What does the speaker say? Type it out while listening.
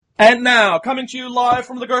And now, coming to you live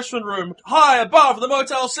from the Groen room, high above the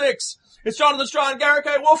Motel 6, it's Jonathan Strahan and Gary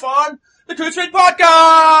K. Wolf on the Coot Street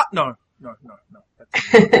Podcast! No.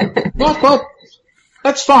 Well,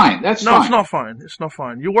 that's fine. That's fine. No, it's not fine. It's not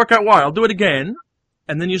fine. You work out why. I'll do it again,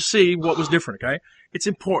 and then you see what was different, okay? It's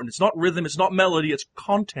important. It's not rhythm, it's not melody, it's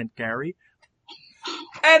content, Gary.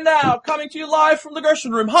 And now, coming to you live from the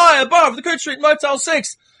Groen room, high above the Coot Street Motel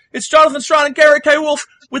 6, it's Jonathan Strahan and Gary K. Wolf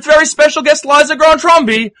with very special guest Liza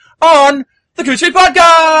Trombi on the Coot Street Podcast.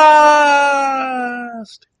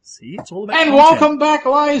 See, it's all about And content. welcome back,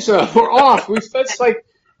 Liza. We're off. We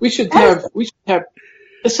should have.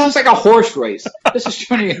 It sounds like a horse race. This is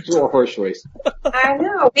turning into a horse race. I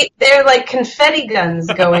know. They're like confetti guns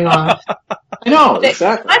going off. I know,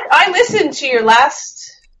 exactly. I listened to your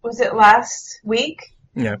last week?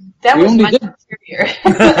 Yeah. That was much superior.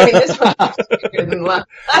 This was much superior than the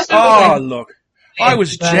last. Look. I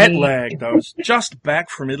was jet lagged. I was just back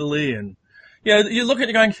from Italy and, you look at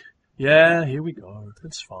it going, yeah, here we go.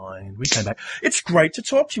 It's fine. We came back. It's great to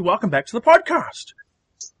talk to you. Welcome back to the podcast.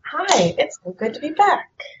 Hi. It's so good to be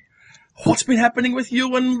back. What's been happening with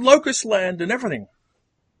you and Locus Land and everything?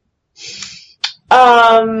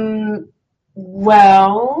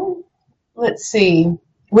 Well, let's see.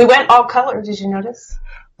 We went all color. Did you notice?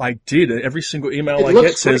 I did. Every single email I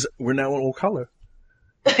get says we're now in all color.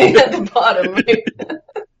 At the bottom, right?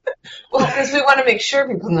 Well, because we want to make sure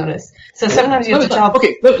people notice. So sometimes you have to tell.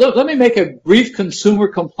 Okay, let me make a brief consumer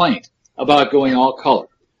complaint about going all color.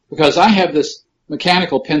 Because I have this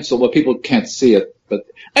mechanical pencil, well, people can't see it, but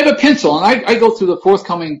I have a pencil, and I go through the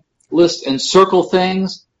forthcoming list and circle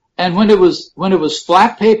things. And when it was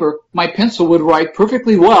flat paper, my pencil would write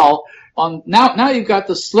perfectly well. Now you've got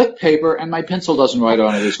the slick paper, and my pencil doesn't write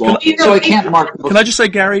on it as well, so I can't mark. Can I just say,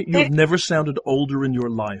 Gary, you've never sounded older in your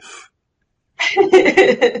life. Are you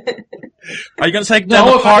going to take down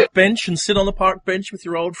the park bench and sit on the park bench with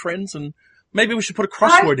your old friends, and maybe we should put a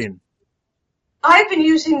crossword in? I've been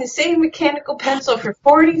using the same mechanical pencil for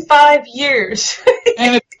 45 years.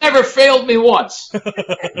 And it's never failed me once.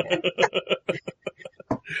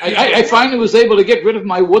 I finally was able to get rid of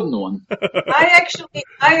my wooden one. I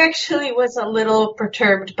actually was a little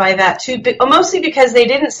perturbed by that too, but mostly because they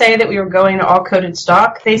didn't say that we were going to all coated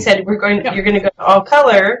stock. They said you're going to go to all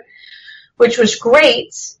color, which was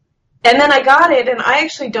great. And then I got it, and I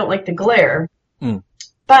actually don't like the glare,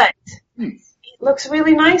 but it looks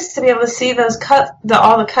really nice to be able to see those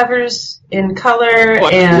all the covers in color,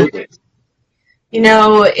 and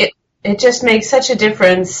it just makes such a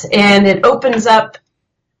difference, and it opens up.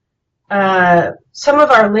 Some of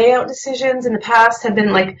our layout decisions in the past have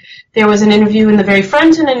been like there was an interview in the very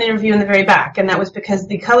front and an interview in the very back, and that was because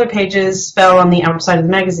the color pages fell on the outside of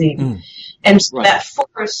the magazine. And so that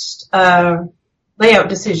forced layout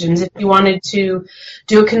decisions. If you wanted to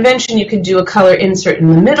do a convention, you could do a color insert in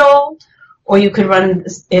the middle, or you could run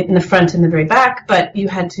it in the front and the very back, but you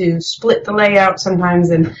had to split the layout sometimes.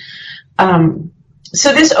 And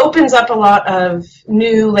so this opens up a lot of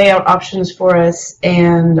new layout options for us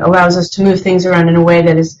and allows us to move things around in a way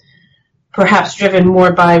that is perhaps driven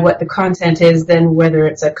more by what the content is than whether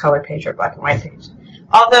it's a color page or a black and white page.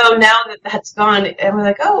 Although now that that's gone, and we're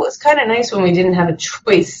like, oh, it's kind of nice when we didn't have a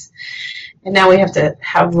choice. And now we have to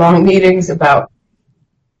have long meetings about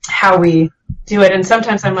how we do it. And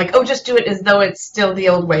sometimes I'm like, oh, just do it as though it's still the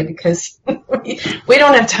old way, because we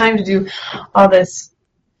don't have time to do all this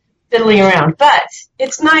fiddling around. But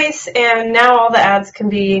it's nice, and now all the ads can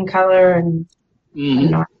be in color and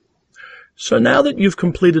So now that you've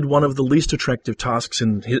completed one of the least attractive tasks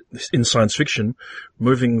in science fiction,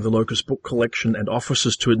 moving the Locus book collection and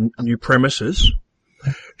offices to new premises,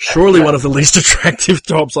 surely one of the least attractive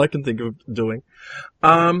jobs I can think of doing,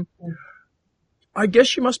 I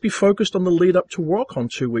guess you must be focused on the lead up to WorldCon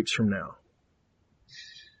 2 weeks from now.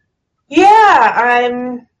 Yeah,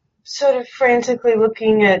 I'm sort of frantically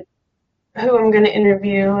looking at who I'm going to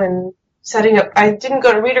interview and setting up. I didn't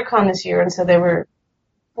go to ReaderCon this year, and so there were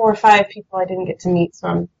 4 or 5 people I didn't get to meet, so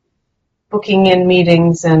I'm booking in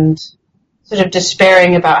meetings and sort of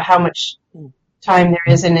despairing about how much time there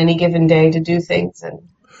is in any given day to do things and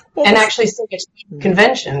actually see a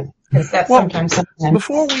convention, because that's sometimes something.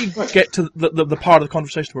 Before we get to the part of the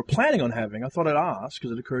conversation we're planning on having, I thought I'd ask,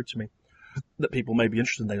 because it occurred to me that people may be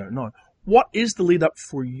interested and they don't know. What is the lead up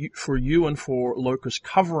for you and for Locus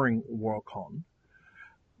covering WorldCon?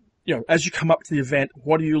 As you come up to the event,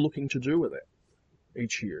 what are you looking to do with it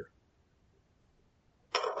each year?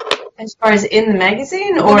 As far as in the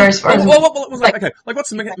magazine, or as far as... Okay,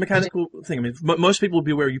 what's the mechanical thing? I mean, most people will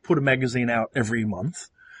be aware you put a magazine out every month.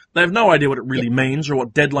 They have no idea what it really means, or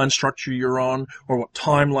what deadline structure you're on, or what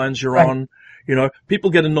timelines you're on. People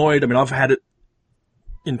get annoyed. I mean, I've had it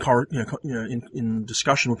in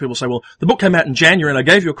discussion where people say, well, the book came out in January and I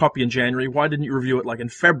gave you a copy in January. Why didn't you review it like in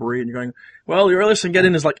February? And you're going, well, your earliest can get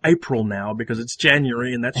in is like April now because it's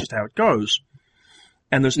January and that's just how it goes.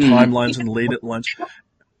 And there's timelines and lead lines.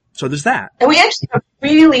 So there's that. And we actually have a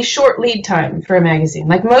really short lead time for a magazine.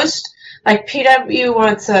 Like PW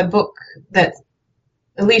wants a book that's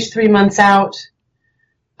at least 3 months out.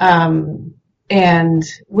 And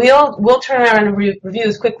we'll turn around and review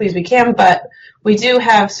as quickly as we can, but we do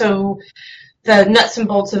have, so the nuts and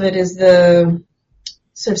bolts of it is the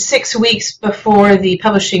sort of 6 weeks before the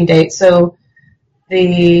publishing date. So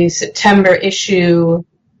the September issue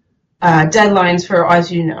deadlines for,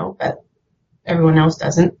 as you know, but everyone else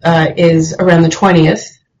doesn't, is around the 20th,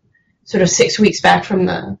 sort of 6 weeks back from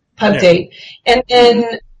the pub date. And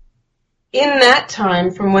then in that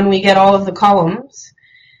time, from when we get all of the columns,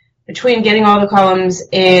 between getting all the columns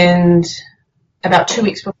and about 2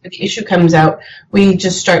 weeks before the issue comes out, we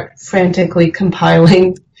just start frantically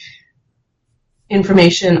compiling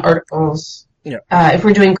information, articles. Yeah. If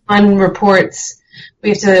we're doing con reports, we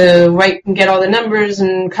have to write and get all the numbers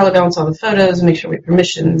and color balance all the photos and make sure we have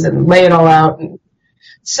permissions and lay it all out. And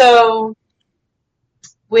so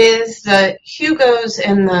with the Hugos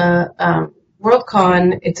and the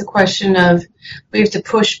WorldCon, it's a question of we had to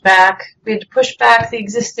push back the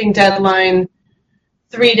existing deadline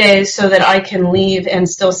 3 days so that I can leave and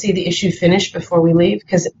still see the issue finished before we leave,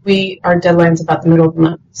 because our deadline's about the middle of the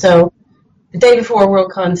month. So the day before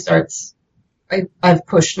WorldCon starts, I've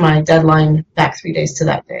pushed my deadline back 3 days to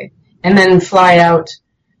that day, and then fly out,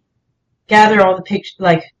 gather all the pictures,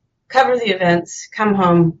 cover the events, come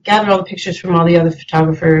home, gather all the pictures from all the other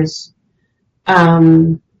photographers,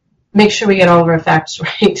 make sure we get all of our facts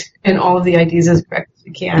right and all of the IDs as correct as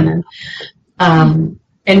we can,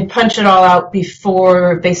 and punch it all out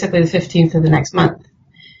before basically the 15th of the next month.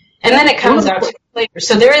 And then it comes out later.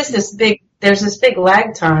 So there's this big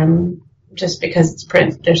lag time just because it's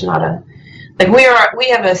print. There's not we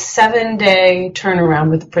have a 7-day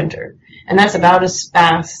turnaround with the printer, and that's about as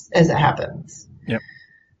fast as it happens. Yep.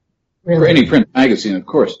 Really. For any print magazine, of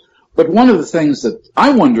course. But one of the things that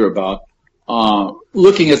I wonder about,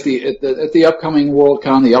 looking at the upcoming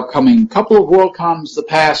WorldCon, the upcoming couple of WorldCons, the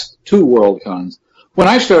past 2 WorldCons, when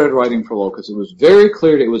I started writing for Locus, it was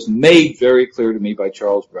made very clear to me by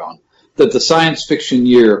Charles Brown that the science fiction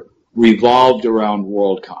year revolved around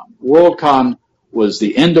WorldCon. WorldCon was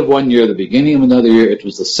the end of one year, the beginning of another year. It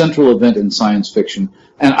was the central event in science fiction.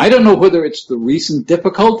 And I don't know whether it's the recent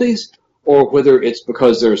difficulties or whether it's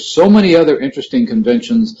because there's so many other interesting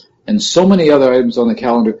conventions and so many other items on the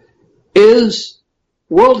calendar. Is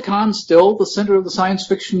WorldCon still the center of the science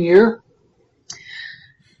fiction year?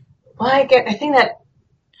 Well, I think that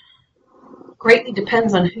greatly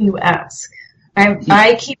depends on who you ask.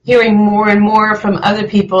 I keep hearing more and more from other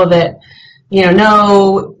people that,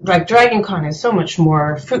 no, like DragonCon is so much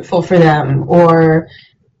more fruitful for them, and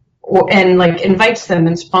invites them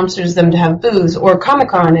and sponsors them to have booths, or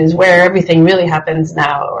Comic-Con is where everything really happens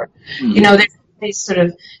now, or, there's these sort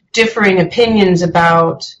of differing opinions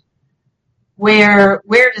about where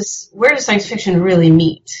does science fiction really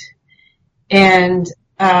meet? And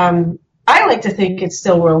I like to think it's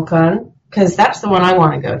still WorldCon, because that's the one I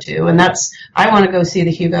want to go to, and I want to go see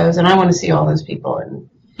the Hugos, and I want to see all those people, and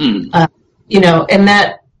and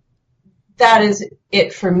that is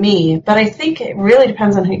it for me. But I think it really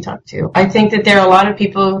depends on who you talk to. I think that there are a lot of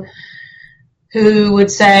people who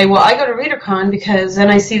would say, well, I go to ReaderCon because then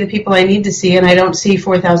I see the people I need to see, and I don't see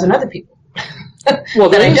 4,000 other people. Well,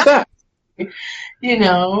 there is that.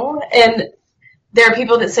 And there are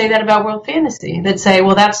people that say that about World Fantasy, that say,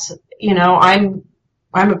 well, that's,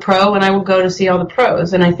 I'm a pro and I will go to see all the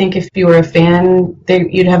pros. And I think if you were a fan,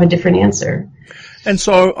 you'd have a different answer. And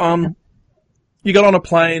so, you get on a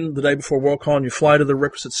plane the day before WorldCon, you fly to the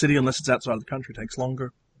requisite city, unless it's outside of the country, it takes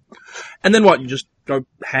longer. And then what? You just go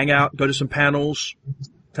hang out, go to some panels,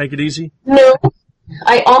 take it easy? No.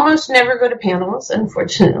 I almost never go to panels,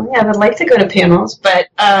 unfortunately. I would like to go to panels, but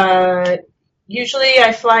usually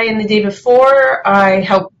I fly in the day before. I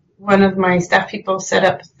help one of my staff people set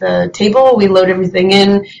up the table. We load everything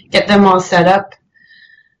in, get them all set up.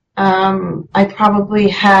 I probably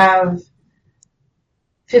have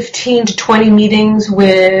 15 to 20 meetings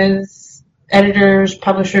with editors,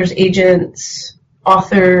 publishers, agents,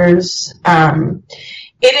 authors.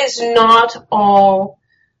 It is not all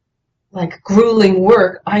grueling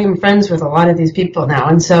work. I am friends with a lot of these people now.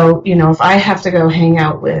 And so, if I have to go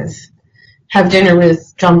have dinner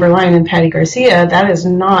with John Berline and Patty Garcia, that is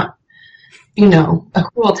not, a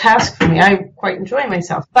cool task for me. I quite enjoy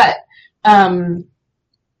myself. But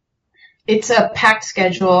it's a packed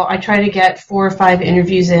schedule. I try to get 4 or 5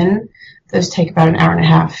 interviews in. Those take about an hour and a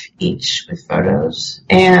half each with photos,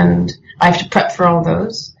 and I have to prep for all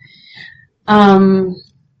those.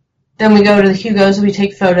 Then we go to the Hugos and we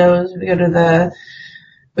take photos. We go to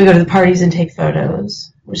the parties and take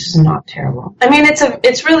photos, which is not terrible. I mean,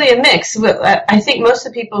 it's really a mix. I think most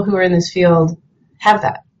of the people who are in this field have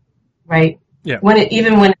that, right? Yeah.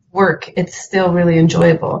 Even when it's work, it's still really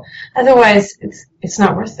enjoyable. Otherwise, it's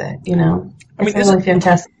not worth it, you know? I mean, it's really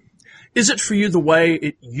fantastic. Is it for you the way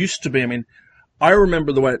it used to be? I mean, I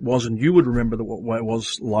remember the way it was, and you would remember the way it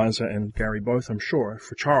was, Liza and Gary both, I'm sure,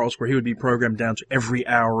 for Charles, where he would be programmed down to every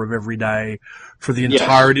hour of every day for the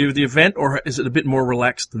entirety of the event, or is it a bit more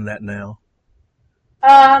relaxed than that now?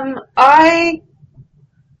 I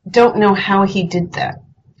don't know how he did that,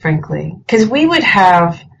 frankly, because we'd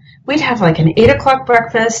have like an 8 o'clock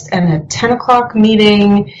breakfast and a 10 o'clock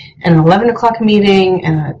meeting and an 11 o'clock meeting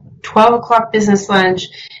and a 12 o'clock business lunch,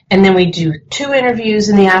 and then we do 2 interviews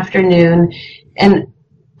in the afternoon. And,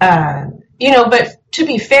 but to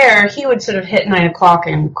be fair, he would sort of hit 9 o'clock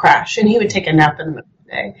and crash, and he would take a nap in the middle of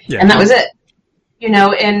the day. Yeah. And that was it.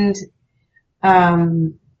 And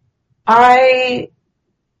I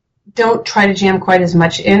don't try to jam quite as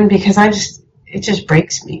much in because it just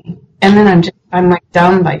breaks me. And then I'm like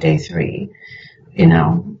done by day 3,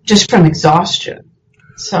 just from exhaustion.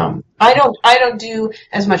 So I don't do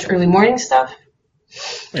as much early morning stuff.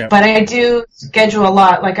 Yeah. But I do schedule a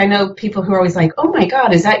lot. Like, I know people who are always like, oh my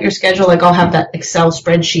God, is that your schedule? Like, I'll have that Excel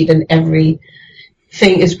spreadsheet and everything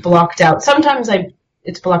is blocked out. Sometimes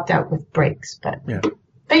it's blocked out with breaks, but when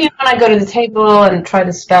I go to the table and try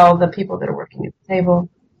to spell the people that are working at the table.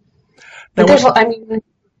 But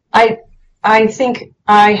I think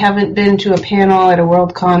I haven't been to a panel at a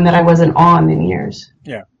WorldCon that I wasn't on in years.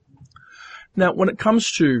 Yeah. Now, when it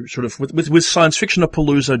comes to sort of with Science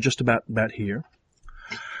Fiction-a-Palooza just about here,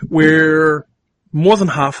 we're more than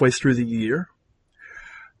halfway through the year.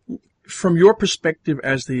 From your perspective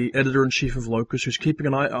as the editor-in-chief of Locus, who's keeping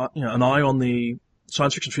an eye on the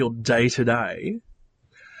science fiction field day to day,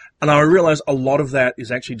 and I realize a lot of that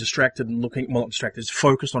is actually distracted and not distracted, it's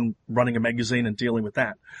focused on running a magazine and dealing with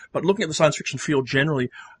that. But looking at the science fiction field generally,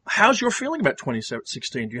 how's your feeling about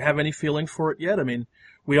 2016? Do you have any feeling for it yet? I mean,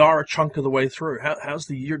 we are a chunk of the way through. How's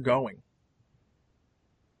the year going?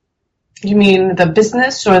 You mean the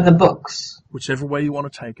business or the books? Whichever way you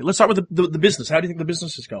want to take it. Let's start with the business. How do you think the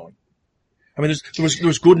business is going? I mean, there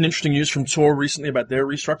was good and interesting news from Tor recently about their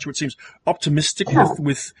restructure. It seems optimistic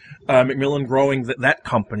with Macmillan growing that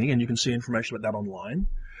company, and you can see information about that online.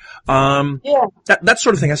 That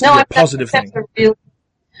sort of thing has to be a positive thing.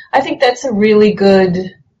 I think that's a really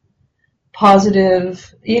good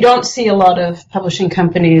positive. You don't see a lot of publishing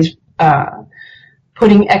companies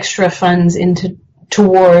putting extra funds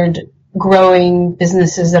toward growing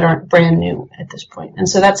businesses that aren't brand new at this point. And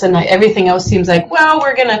so that's a nice, everything else seems like, well,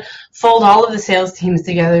 we're going to fold all of the sales teams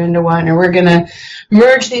together into one, or we're going to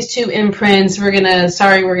merge these 2 imprints. We're going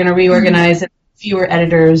to reorganize it, fewer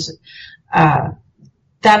editors.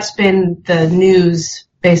 That's been the news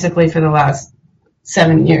basically for the last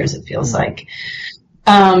 7 years, it feels like.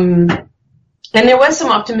 And there was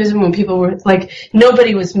some optimism when people were like,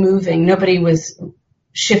 nobody was moving, nobody was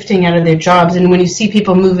shifting out of their jobs. And when you see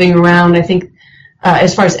people moving around, I think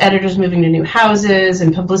as far as editors moving to new houses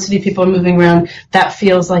and publicity people are moving around, that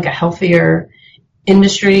feels like a healthier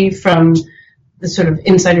industry from the sort of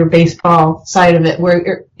insider baseball side of it,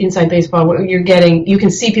 where inside baseball, where you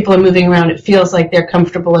can see people are moving around. It feels like they're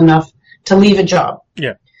comfortable enough to leave a job.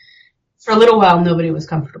 Yeah. For a little while, nobody was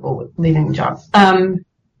comfortable with leaving a job.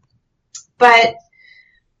 But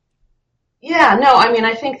yeah, no, I mean,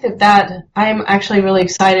 I think that I'm actually really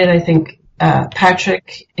excited. I think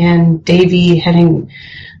Patrick and Davey heading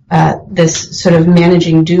this sort of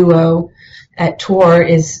managing duo at Tor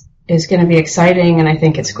is going to be exciting, and I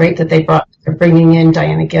think it's great that they're bringing in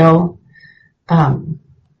Diana Gill,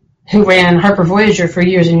 who ran Harper Voyager for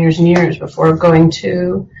years and years and years before going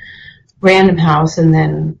to Random House and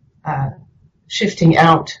then shifting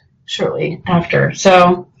out shortly after.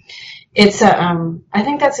 So it's I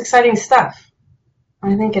think that's exciting stuff.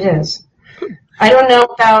 I think it is. I don't know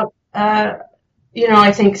about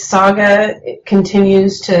I think Saga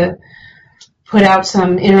continues to put out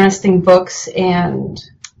some interesting books, and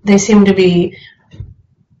they seem to be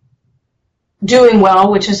doing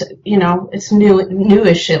well, which is, it's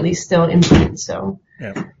newish, at least still in print. So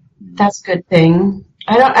that's a good thing.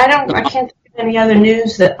 I can't think of any other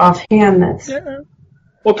news that offhand that's. Yeah.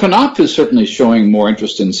 Well, Knopf is certainly showing more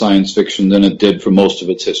interest in science fiction than it did for most of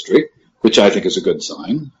its history, which I think is a good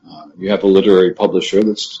sign. You have a literary publisher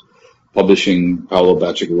that's publishing Paolo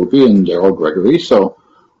Bacigalupi and Daryl Gregory. So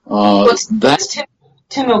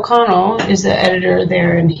Tim O'Connell is the editor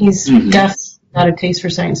there, and he's definitely got a taste for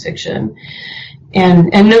science fiction, and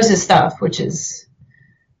knows his stuff, which is,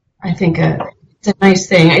 I think, it's a nice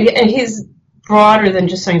thing. And he's broader than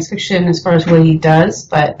just science fiction as far as what he does,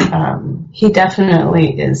 but he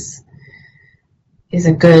definitely is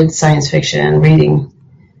a good science fiction reading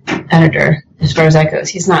editor as far as that goes.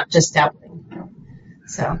 He's not just dabbling.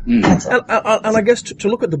 So that's and I guess to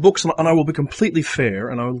look at the books, and I will be completely fair,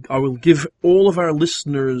 and I will give all of our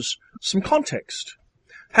listeners some context.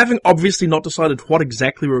 Having obviously not decided what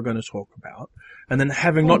exactly we're going to talk about, and then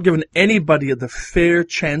having not given anybody the fair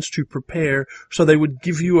chance to prepare so they would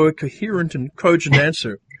give you a coherent and cogent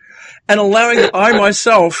answer, and allowing that I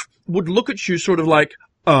myself would look at you sort of like,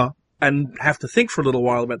 and have to think for a little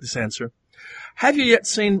while about this answer. Have you yet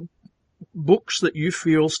seen books that you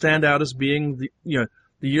feel stand out as being the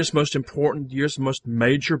year's most important, the year's most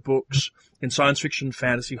major books in science fiction,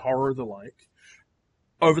 fantasy, horror, the like,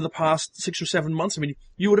 over the past 6 or 7 months? I mean,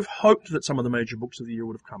 you would have hoped that some of the major books of the year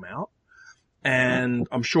would have come out, and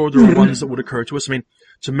I'm sure there are ones that would occur to us. I mean,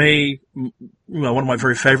 to me, one of my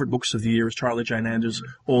very favorite books of the year is Charlie Jane Anders'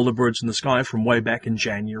 All the Birds in the Sky from way back in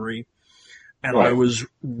January, and I was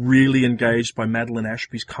really engaged by Madeline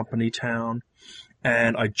Ashby's Company Town.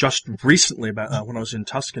 And I just recently, when I was in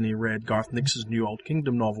Tuscany, read Garth Nix's new Old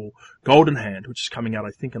Kingdom novel, Golden Hand, which is coming out,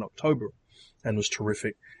 I think, in October, and was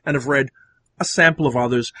terrific. And I've read a sample of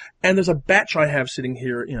others. And there's a batch I have sitting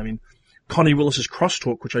here, Connie Willis's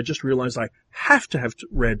Crosstalk, which I just realized I have to have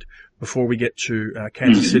read before we get to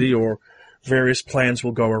Kansas City, or various plans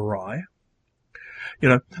will go awry.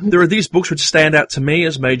 There are these books which stand out to me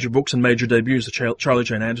as major books and major debuts. The Charlie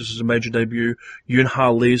Jane Anders is a major debut. Yoon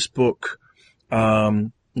Ha Lee's book,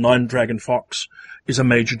 Nine Dragon Fox, is a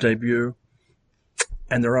major debut,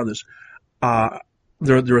 and there are others.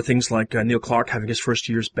 There are things like Neil Clark having his first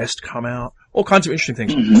year's best come out, all kinds of interesting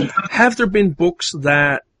things. Have there been books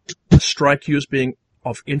that strike you as being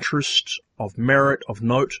of interest, of merit, of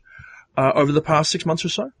note, over the past 6 months or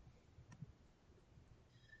so?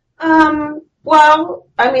 Well,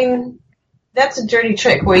 I mean, that's a dirty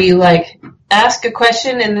trick where you ask a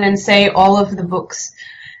question and then say all of the books.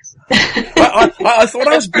 I thought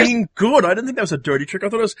I was being good. I didn't think that was a dirty trick. I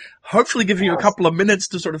thought I was hopefully giving you a couple of minutes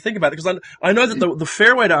to sort of think about it, because I know that the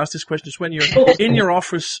fair way to ask this question is when you're in your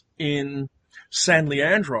office in San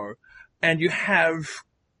Leandro and you have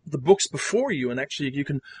the books before you, and actually you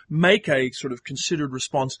can make a sort of considered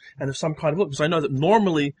response and have some kind of look. Because I know that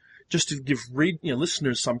normally, just to give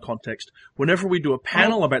listeners some context, whenever we do a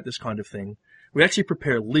panel about this kind of thing, we actually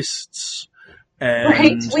prepare lists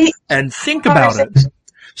and think about it.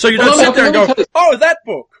 So you don't sit there and go, that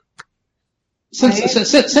book.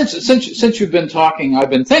 Since you've been talking, I've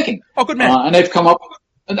been thinking. Oh, good man. And I've come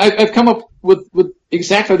up with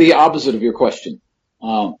exactly the opposite of your question.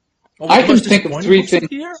 I can think of 3 things.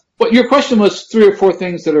 But your question was 3 or 4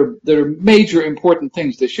 things that are major important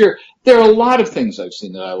things this year. There are a lot of things I've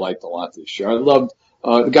seen that I liked a lot this year. I loved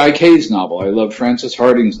Guy Kay's novel. I loved Frances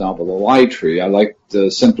Harding's novel, The Lie Tree. I liked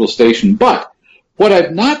Central Station. But what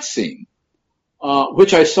I've not seen,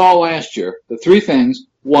 which I saw last year, the 3 things: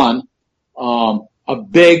 1, a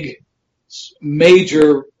big,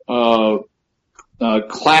 major,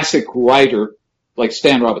 classic writer like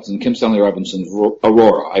Stan Robinson, Kim Stanley Robinson's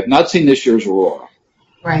Aurora. I've not seen this year's Aurora.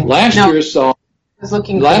 Right. Last year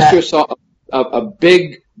saw a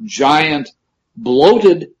big, giant,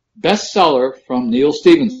 bloated bestseller from Neil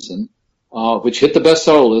Stephenson, which hit the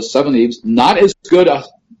bestseller list, Seven Eves. Not as good,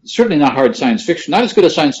 certainly not hard science fiction, not as good a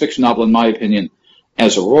science fiction novel, in my opinion,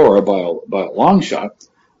 as Aurora by a long shot.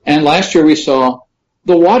 And last year we saw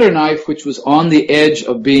The Water Knife, which was on the edge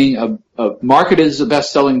of being marketed as a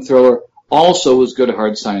best-selling thriller, also was good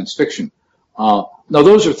hard science fiction. Now,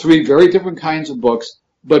 those are 3 very different kinds of books,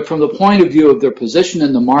 but from the point of view of their position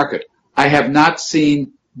in the market, I have not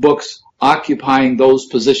seen books occupying those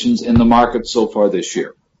positions in the market so far this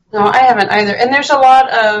year. No, I haven't either. And there's a lot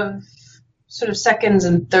of sort of seconds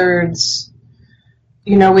and thirds.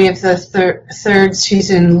 We have the third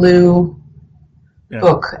Susan Liu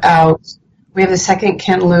book out. We have the second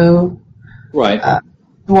Kent Liu. Right.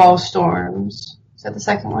 Wall Storms. Is that the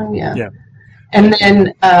second one? Yeah. Yeah. And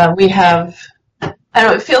then we have, I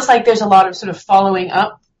don't know, it feels like there's a lot of sort of following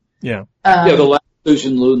up. Yeah. The last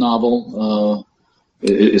Susan Liu novel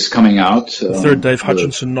is coming out. The third Dave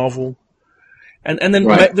Hutchinson novel. And then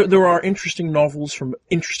there are interesting novels from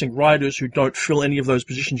interesting writers who don't fill any of those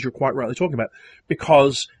positions you're quite rightly talking about.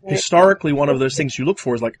 Because historically one of those things you look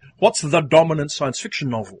for is what's the dominant science fiction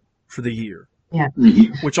novel for the year? Yeah.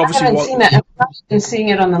 Which I obviously haven't seen that. I'm not even seeing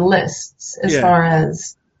it on the lists as far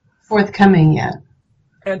as forthcoming yet.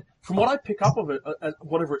 And from what I pick up of it,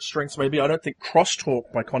 whatever its strengths may be, I don't think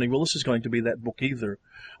Crosstalk by Connie Willis is going to be that book either.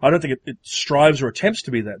 I don't think it strives or attempts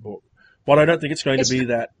to be that book. But I don't think it's going to be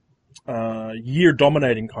that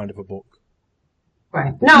year-dominating kind of a book.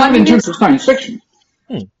 Right. No, I mean, in terms of science fiction.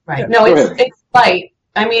 Right. Yeah. No, it's light.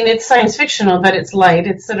 I mean, it's science fictional, but it's light.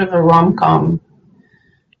 It's sort of a rom-com.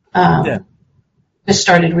 Just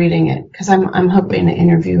started reading it because I'm hoping to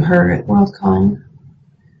interview her at WorldCon.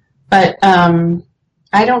 But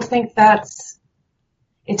I don't think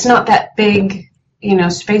it's not that big,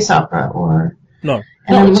 space opera or. No.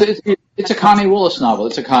 It's a Connie Willis novel.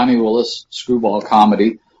 It's a Connie Willis screwball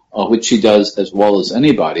comedy, which she does as well as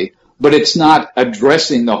anybody. But it's not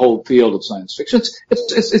addressing the whole field of science fiction.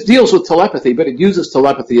 It deals with telepathy, but it uses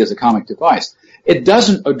telepathy as a comic device. It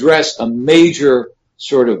doesn't address a major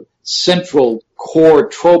sort of central core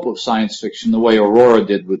trope of science fiction the way Aurora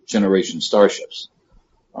did with Generation Starships.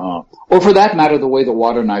 Or for that matter, the way the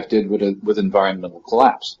Water Knife did with Environmental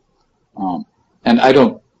Collapse. And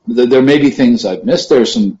there may be things I've missed.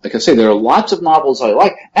 There's some, like I say, there are lots of novels I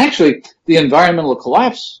like. Actually, the Environmental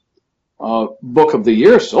Collapse book of the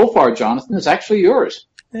year so far, Jonathan, is actually yours.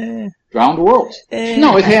 Drowned Worlds.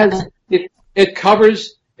 No, it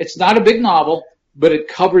covers, it's not a big novel, but it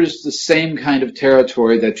covers the same kind of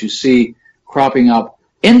territory that you see cropping up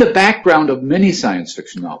in the background of many science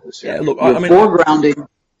fiction novels here. Yeah, look, foregrounding.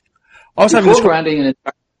 I was having foregrounding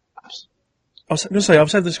I was going to say, I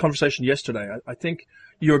was having this conversation yesterday. I think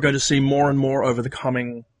you're going to see more and more over the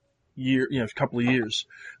coming year, couple of years,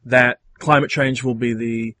 that climate change will be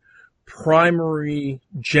the primary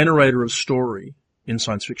generator of story in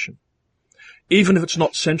science fiction. Even if it's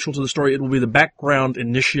not central to the story, it will be the background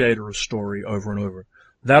initiator of story over and over.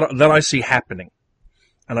 That I see happening.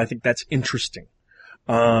 And I think that's interesting.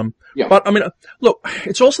 But I mean, look,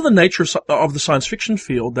 it's also the nature of the science fiction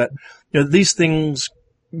field that, these things,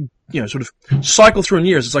 sort of cycle through in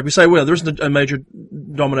years. It's like we say, well, there isn't a major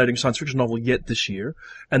dominating science fiction novel yet this year,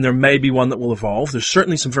 and there may be one that will evolve. There's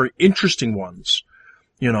certainly some very interesting ones,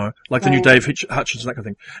 like the new Dave Hutchins and that kind of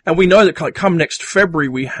thing. And we know that come next February,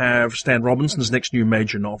 we have Stan Robinson's next new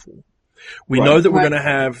major novel. We know that we're going to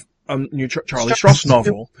have a new Charlie Stross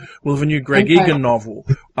novel. We'll have a new Greg Egan novel.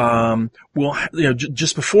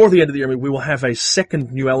 Just before the end of the year, we will have a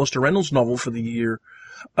second new Alistair Reynolds novel for the year,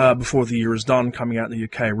 before the year is done, coming out in the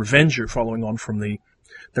UK, Revenger, following on from the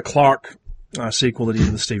Clark sequel that he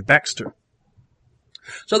did with Steve Baxter.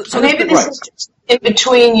 So maybe this is just in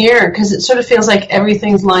between year, because it sort of feels like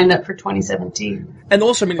everything's lined up for 2017. And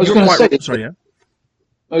also, I mean, the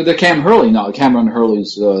Cameron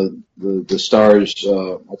Hurley's the Stars.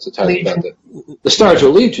 What's the title about that? The Stars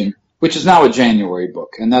of Legion, which is now a January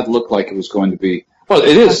book, and that looked like it was going to be. Well,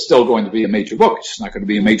 it is still going to be a major book. It's just not going to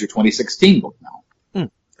be a major 2016 book now.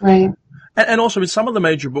 Right. And also, I mean, some of the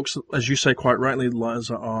major books, as you say quite rightly,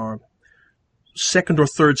 Liza, are second or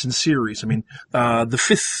thirds in series. I mean, the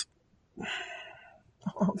fifth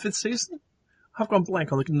season? I've gone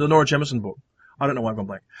blank on the Nora Jemisin book. I don't know why I've gone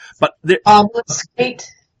blank. But Obelisk Gate.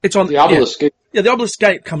 It's on the Obelisk Gate. Yeah, the Obelisk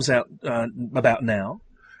Gate comes out about now,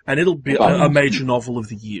 and it'll be a major novel of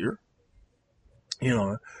the year.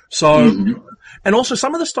 So, and also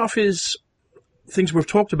some of the stuff is things we've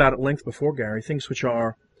talked about at length before, Gary, things which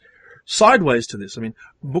are sideways to this. I mean,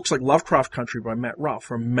 books like Lovecraft Country by Matt Ruff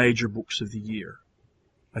are major books of the year,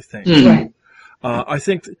 I think. Right. I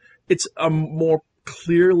think it's a more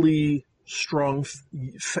clearly strong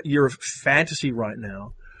year of fantasy right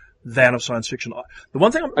now than of science fiction. I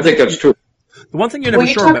think that's true. The one thing you're never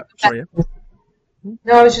sure about. Sorry, yeah?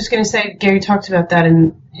 No, I was just going to say, Gary talked about that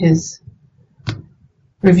in his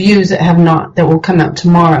reviews that will come out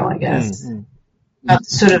tomorrow, I guess.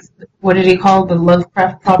 Sort of, what did he call the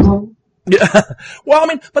Lovecraft problem? Yeah. Well, I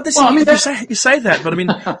mean, but this, you say that, but I mean,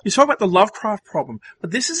 you talk about the Lovecraft problem,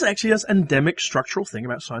 but this is actually an endemic structural thing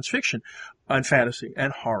about science fiction and fantasy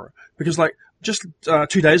and horror. Because just 2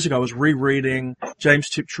 days ago, I was rereading James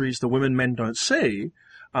Tiptree's The Women Men Don't See,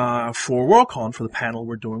 for WorldCon, for the panel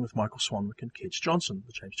we're doing with Michael Swanwick and Keats Johnson,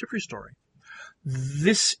 the James Tiptree story.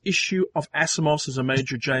 This issue of Asimos is a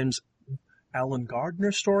major James Alan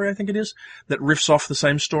Gardner story, I think it is, that riffs off the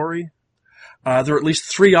same story. There are at least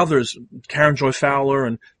 3 others, Karen Joy Fowler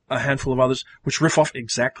and a handful of others, which riff off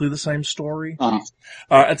exactly the same story.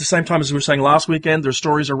 At the same time, as we were saying last weekend, there are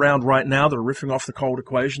stories around right now that are riffing off the Cold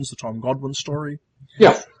Equations, the Tom Godwin story.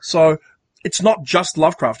 Yeah. So it's not just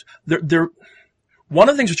Lovecraft. One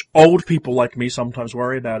of the things which old people like me sometimes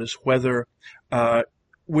worry about is whether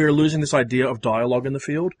we're losing this idea of dialogue in the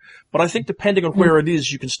field. But I think depending on where it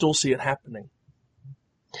is, you can still see it happening.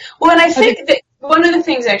 Well, and I think that one of the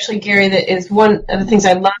things, actually, Gary, that is one of the things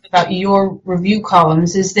I love about your review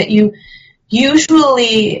columns is that you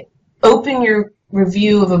usually open your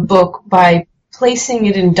review of a book by placing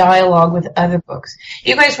it in dialogue with other books.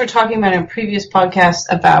 You guys were talking about in a previous podcast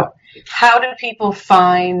about how do you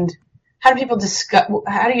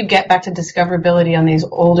get back to discoverability on these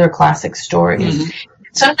older classic stories? Mm-hmm.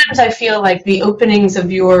 Sometimes I feel like the openings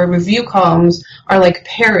of your review columns are like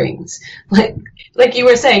pairings. Like you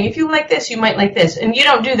were saying, if you like this, you might like this. And you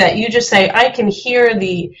don't do that. You just say, I can hear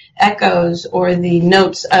the echoes or the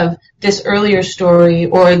notes of this earlier story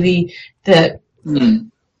or the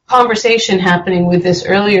conversation happening with this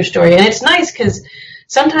earlier story. And it's nice because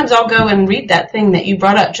sometimes I'll go and read that thing that you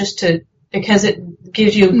brought up because it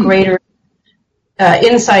gives you greater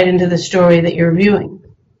insight into the story that you're reviewing.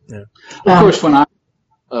 Yeah. Of course, when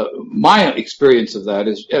my experience of that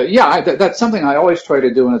is, that's something I always try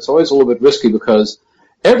to do, and it's always a little bit risky because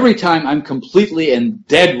every time I'm completely and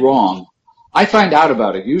dead wrong, I find out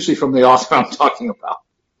about it, usually from the author I'm talking about.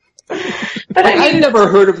 But I've never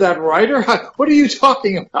heard of that writer. What are you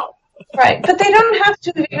talking about? Right, but they don't have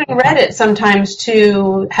to have even read it sometimes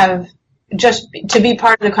to be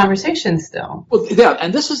part of the conversation still. Well, yeah,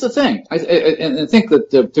 and this is the thing. I think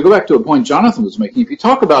that to go back to a point Jonathan was making, if you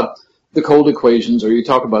talk about the cold equations or you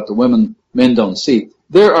talk about the women men don't see,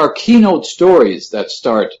 there are keynote stories that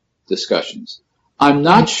start discussions. I'm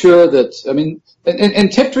not sure that,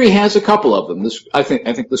 and Tiptree has a couple of them. I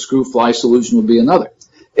think the screw fly solution would be another.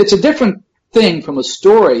 It's a different thing from a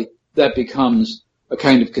story that becomes a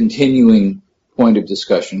kind of continuing point of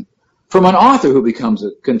discussion from an author who becomes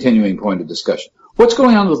a continuing point of discussion. What's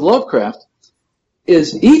going on with Lovecraft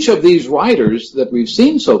is each of these writers that we've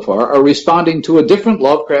seen so far are responding to a different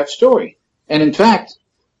Lovecraft story. And in fact,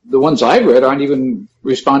 the ones I've read aren't even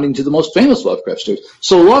responding to the most famous Lovecraft stories.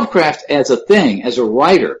 So Lovecraft as a thing, as a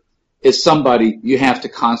writer, is somebody you have to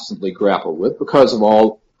constantly grapple with because of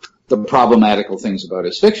all the problematical things about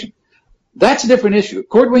his fiction. That's a different issue.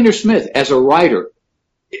 Cordwainer Smith, as a writer,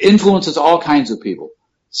 influences all kinds of people.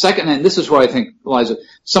 Second, and this is where I think, Liza,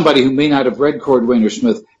 somebody who may not have read Cordwainer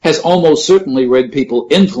Smith has almost certainly read people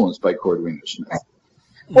influenced by Cordwainer Smith.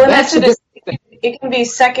 Well, it can be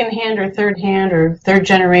second-hand or third-hand or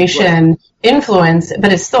third-generation influence,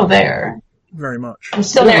 but it's still there. Very much.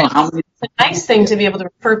 It's still there. It's a nice thing to be able to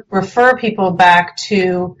refer people back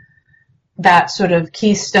to that sort of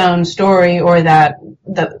keystone story or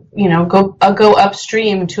go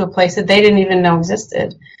upstream to a place that they didn't even know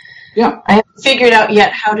existed. Yeah. I haven't figured out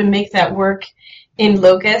yet how to make that work in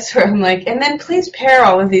Locus, where I'm like, and then please pair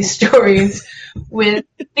all of these stories with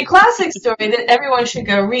the classic story that everyone should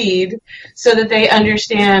go read so that they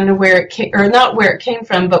understand where it came, or not where it came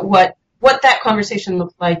from, but what that conversation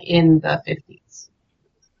looked like in the 50s.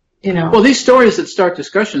 Well, these stories that start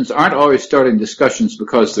discussions aren't always starting discussions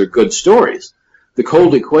because they're good stories. The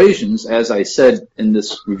Cold Equations, as I said in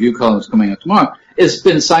this review column that's coming up tomorrow, has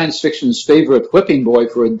been science fiction's favorite whipping boy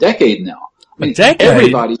for a decade now. A decade?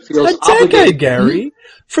 Everybody feels obligated. Gary?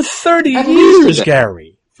 For 30 years,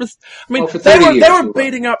 Gary. For they were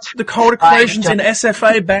beating up the Cold Equations in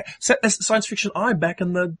SFA Science Fiction I back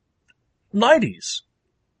in the 90s.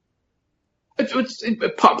 It's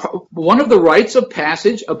one of the rites of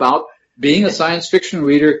passage about being a science fiction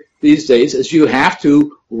reader these days is you have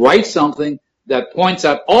to write something that points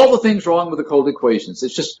out all the things wrong with the Cold Equations.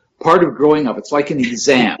 It's just part of growing up. It's like an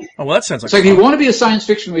exam. Oh, well, that sounds like it's like if you want to be a science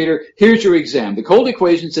fiction reader, here's your exam. The Cold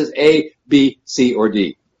Equation says A, B, C, or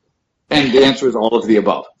D. And the answer is all of the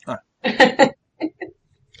above. Huh.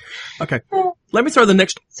 Okay. Let me throw the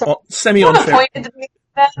next semi-unfair. I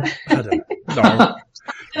don't know. No.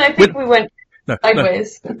 And I think we went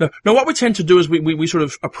sideways. No, what we tend to do is we sort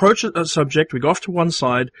of approach a subject, we go off to one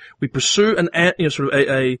side, we pursue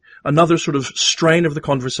another sort of strain of the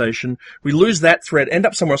conversation, we lose that thread, end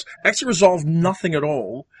up somewhere else, actually resolve nothing at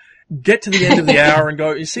all, get to the end of the hour and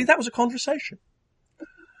go, you see, that was a conversation.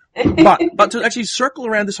 But to actually circle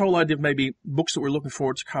around this whole idea of maybe books that we're looking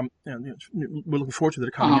forward to that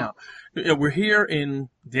are coming out. We're here in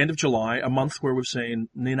the end of July, a month where we've seen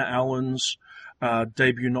Nina Allen's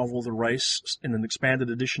debut novel, The Race, in an expanded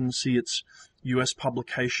edition, see its U.S.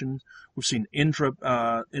 publication. We've seen Indra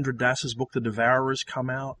Das's book, The Devourers, come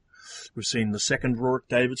out. We've seen the second Rourke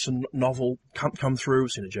Davidson novel come through.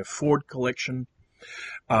 We've seen a Jeff Ford collection.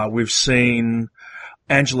 We've seen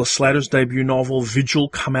Angela Slatter's debut novel, Vigil,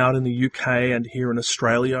 come out in the UK and here in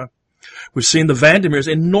Australia. We've seen the Vandermeer's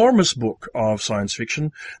enormous book of science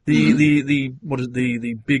fiction, the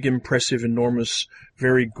big, impressive, enormous,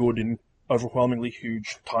 very good, and overwhelmingly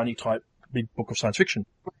huge, tiny type big book of science fiction.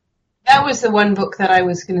 That was the one book that I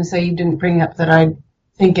was going to say you didn't bring up that I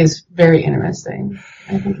think is very interesting.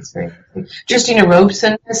 I think it's very interesting. Justina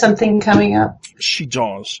Robeson has something coming up. She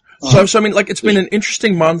does. So I mean, like, it's been an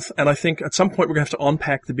interesting month, and I think at some point we're going to have to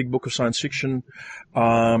unpack the big book of science fiction.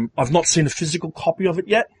 I've not seen a physical copy of it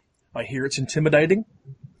yet. I hear it's intimidating.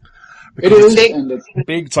 It is. It's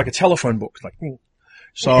big. It's like a telephone book. Like,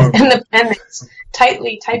 so. And it's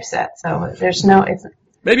tightly typeset, so there's no...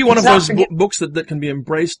 Maybe one of those books that can be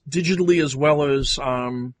embraced digitally as well as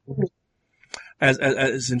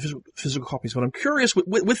in physical copies. But I'm curious,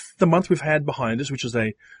 with the month we've had behind us, which is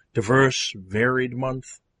a diverse, varied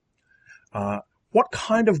month, what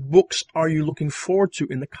kind of books are you looking forward to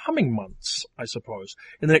in the coming months, I suppose,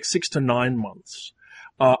 in the next 6 to 9 months?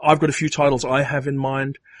 I've got a few titles I have in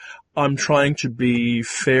mind. I'm trying to be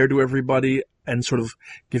fair to everybody and sort of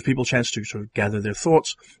give people a chance to sort of gather their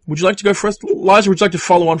thoughts. Would you like to go first, Liza, or would you like to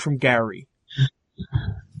follow on from Gary?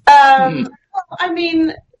 I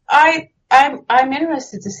mean, I'm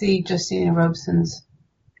interested to see Justina Robeson's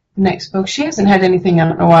next book. She hasn't had anything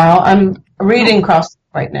out in a while. I'm reading Cross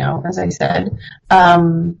right now, as I said.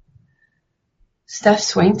 Steph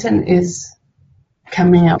Swington is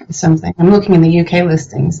coming out with something. I'm looking in the UK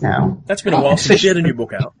listings now. That's been a while since she had a new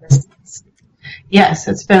book out. Yes,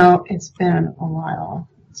 it's been a while. It's been a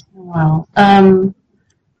while. Let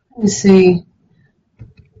me see.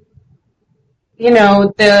 You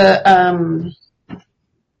know,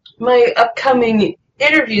 my upcoming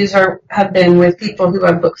interviews have been with people who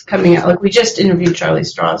have books coming out. Like, we just interviewed Charlie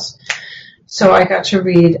Strauss, so I got to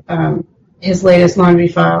read his latest Laundry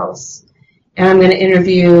Files, and I'm going to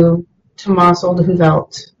interview Tomas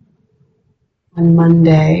Oldehuvelt on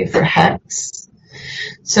Monday for Hex.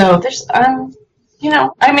 So there's, you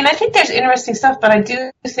know, I mean, I think there's interesting stuff, but I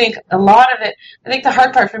do think a lot of it, I think the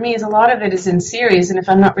hard part for me is a lot of it is in series, and if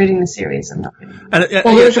I'm not reading the series, I'm not reading it.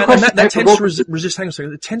 And that tends to resist, hang on a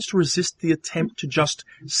second, it tends to resist the attempt to just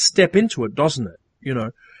step into it, doesn't it? You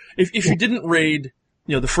know, if you didn't read,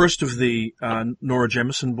 you know, the first of the Nora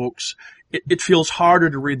Jemisin books, it feels harder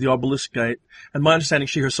to read The Obelisk Gate, and my understanding,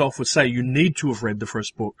 she herself would say you need to have read the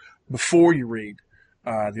first book before you read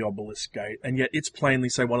The Obelisk Gate, and yet it's plainly,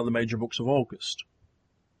 say, one of the major books of August.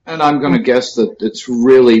 And I'm going to guess that it's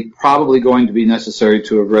really probably going to be necessary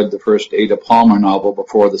to have read the first Ada Palmer novel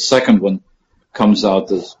before the second one comes out.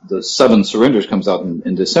 The Seven Surrenders comes out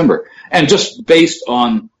in December. And just based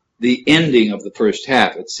on the ending of the first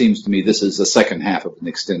half, it seems to me this is the second half of an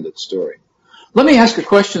extended story. Let me ask a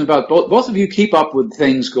question about both of you keep up with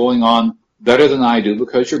things going on better than I do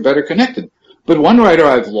because you're better connected. But one writer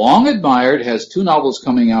I've long admired has 2 novels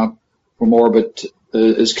coming out from Orbit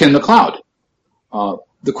is Ken MacLeod.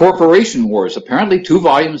 The Corporation Wars, apparently 2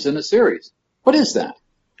 volumes in a series. What is that?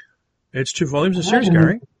 It's 2 volumes in a series,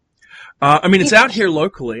 Gary. I mean, it's out here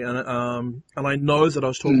locally, and I know that I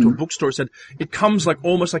was talking to a bookstore that said it comes like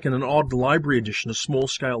almost like in an odd library edition, a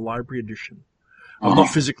small-scale library edition. I've not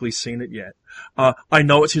physically seen it yet. I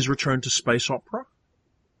know it's his return to space opera,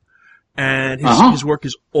 and his work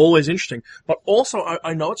is always interesting. But also,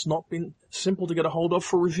 I know it's not been simple to get a hold of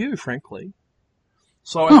for review, frankly.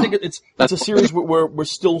 So I think it's a series where we're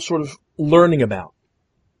still sort of learning about.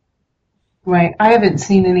 Right. I haven't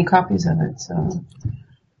seen any copies of it, so.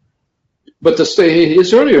 But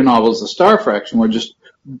his earlier novels, The Star Fraction, were just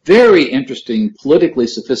very interesting, politically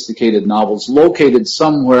sophisticated novels located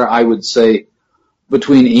somewhere, I would say,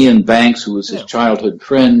 between Ian Banks, who was his childhood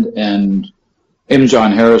friend, and M.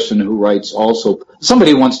 John Harrison, who writes also.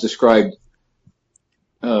 Somebody once described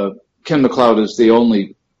Ken MacLeod as the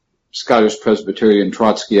only Scottish Presbyterian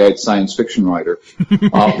Trotskyite science fiction writer,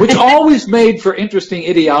 which always made for interesting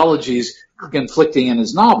ideologies conflicting in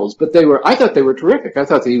his novels. But I thought they were terrific. I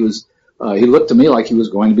thought that he looked to me like he was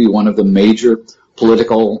going to be one of the major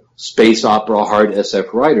political space opera hard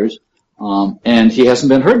SF writers. And he hasn't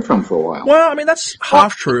been heard from for a while. Well, I mean, that's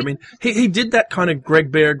half true. I mean, he did that kind of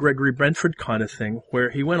Greg Bear, Gregory Brentford kind of thing, where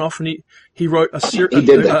he went off and he wrote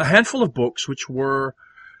a handful of books which were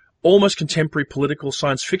almost contemporary political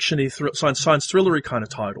science fiction-y, science thrillery kind of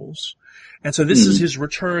titles. And so this is his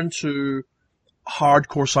return to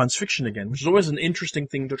hardcore science fiction again, which is always an interesting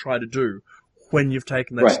thing to try to do when you've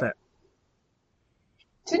taken that step.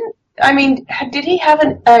 Did he have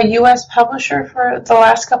a U.S. publisher for the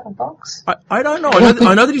last couple books? I don't know.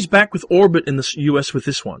 I know that he's back with Orbit in the U.S. with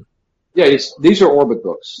this one. Yeah, these are Orbit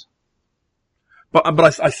books. But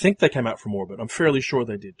I think they came out from Orbit. I'm fairly sure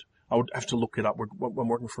they did. I would have to look it up. I'm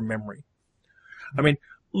working from memory. I mean,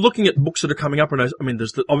 looking at books that are coming up, and I mean,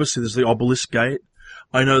 there's the Obelisk Gate.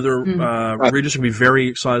 I know the readers are going to be very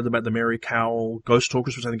excited about the Mary Cowell Ghost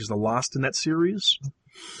Talkers, which I think is the last in that series.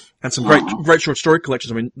 And some great short story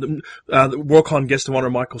collections. I mean, the WorldCon guest of honor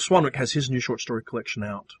Michael Swanwick has his new short story collection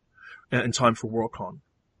out in time for WorldCon.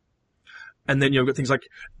 And then you've got things like,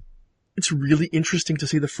 it's really interesting to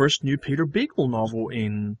see the first new Peter Beagle novel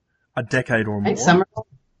in a decade or more. Summerhill?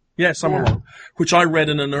 Yeah, Summerhill, which I read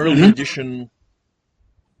in an early edition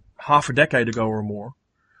half a decade ago or more.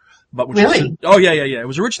 But which Really? Yeah. It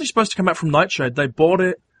was originally supposed to come out from Nightshade. They bought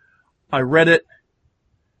it. I read it.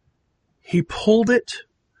 He pulled it,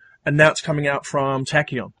 and now it's coming out from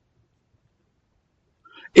Tachyon.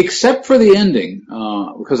 Except for the ending,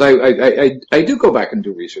 because I do go back and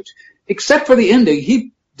do research. Except for the ending,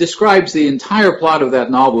 he describes the entire plot of that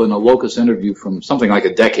novel in a Locus interview from something like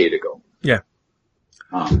a decade ago. Yeah.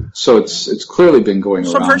 So it's clearly been going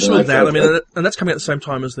around. Some version of that. I mean, and that's coming at the same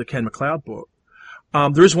time as the Ken MacLeod book.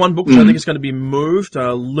 There is one book which I think is going to be moved.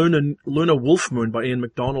 Lunar Wolf Moon by Ian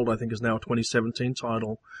MacDonald, I think, is now a 2017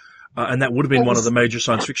 title. And that would have been one of the major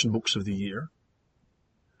science fiction books of the year.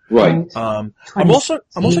 Right. I'm also,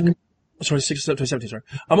 sorry, 2017, sorry.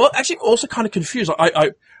 I'm actually also kind of confused.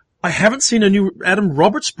 I haven't seen a new Adam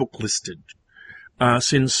Roberts book listed,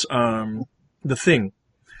 since, The Thing.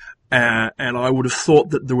 And I would have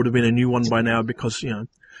thought that there would have been a new one by now because,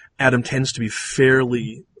 Adam tends to be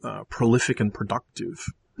fairly, prolific and productive.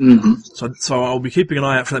 Mm-hmm. So I'll be keeping an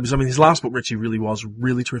eye out for that because, I mean, his last book, Richie, really was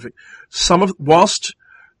really terrific. Whilst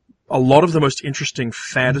a lot of the most interesting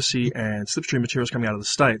fantasy and slipstream material is coming out of the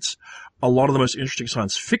States, a lot of the most interesting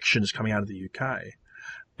science fiction is coming out of the UK.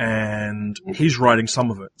 And he's writing some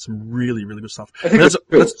of it. Some really, really good stuff.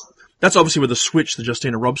 That's obviously where the Switch, the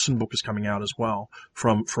Justina Robson book, is coming out as well,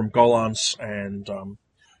 from Golans and,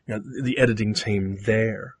 the editing team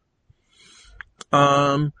there.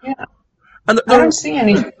 And I don't see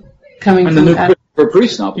any coming and from the new that. Christopher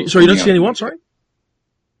Priest novel. So you don't see any what, sorry?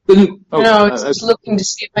 No, it's just looking to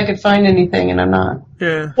see if I could find anything, and I'm not.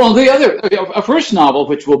 Yeah. Well, a first novel,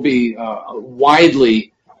 which will be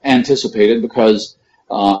widely anticipated because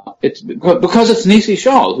it's Nisi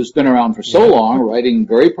Shaw, who's been around for so long, writing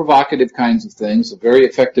very provocative kinds of things, a very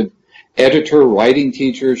effective editor, writing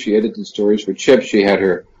teacher. She edited stories for Chip. She had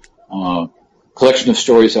her collection of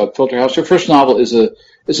stories out Filter House. Her first novel is a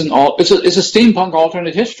steampunk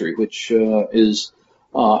alternate history, which is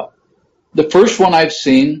the first one I've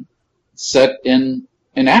seen set in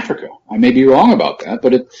Africa. I may be wrong about that,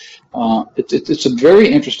 but it's a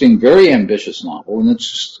very interesting, very ambitious novel, and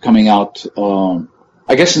it's coming out,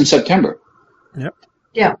 I guess, in September. Yep.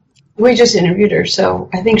 Yeah, we just interviewed her, so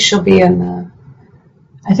I think she'll be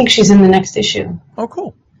I think she's in the next issue. Oh,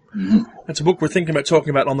 cool. Mm-hmm. It's a book we're thinking about talking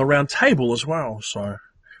about on the round table as well, so,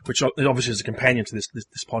 which obviously is a companion to this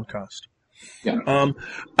podcast. Yeah.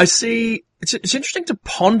 I see. It's interesting to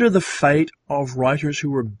ponder the fate of writers who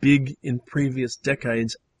were big in previous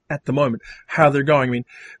decades at the moment, how they're going. I mean,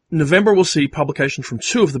 November will see publication from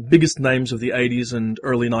two of the biggest names of the 80s and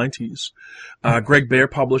early 90s. Greg Bear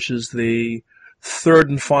publishes the third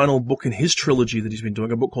and final book in his trilogy that he's been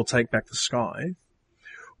doing, a book called Take Back the Sky,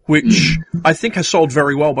 which I think has sold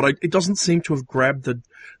very well, but it doesn't seem to have grabbed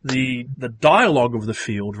the dialogue of the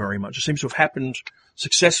field very much. It seems to have happened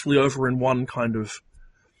successfully over in one kind of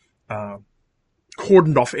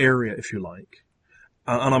cordoned off area, if you like.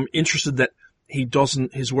 And I'm interested that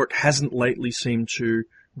his work hasn't lately seemed to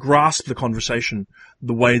grasp the conversation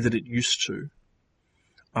the way that it used to,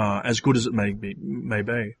 as good as it may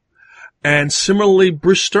be. And similarly,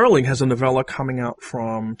 Bruce Sterling has a novella coming out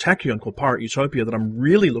from Tachyon called Pirate Utopia that I'm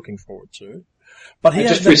really looking forward to. But I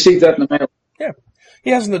just received that in the mail. Yeah.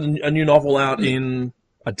 He hasn't had a new novel out in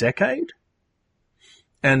a decade,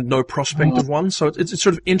 and no prospect of one, so it's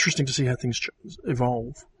sort of interesting to see how things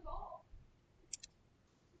evolve.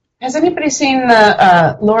 Has anybody seen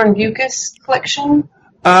the Lauren Bucas collection?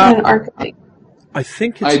 An archetype? I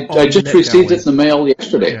think it's I just received it in the mail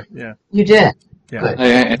yesterday. Yeah. You did? Yeah. Good. I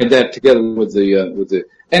had that together with the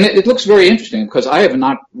and it looks very interesting because I have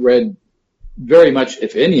not read very much,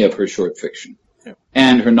 if any, of her short fiction. Yeah.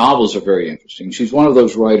 And her novels are very interesting. She's one of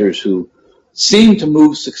those writers who seem to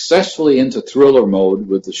move successfully into thriller mode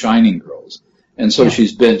with the Shining Girls. And so she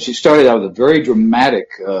started out with very dramatic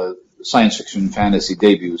science fiction fantasy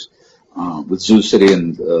debuts with Zoo City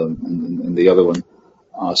and the other one.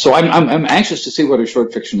 So I'm anxious to see what her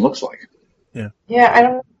short fiction looks like. Yeah.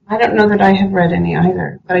 Yeah, I don't know that I have read any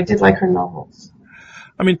either, but I did like her novels.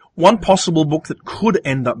 I mean, one possible book that could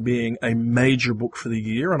end up being a major book for the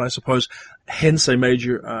year, and I suppose hence a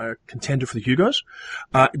major contender for the Hugos,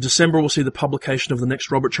 December will see the publication of the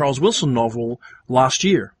next Robert Charles Wilson novel last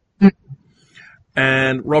year.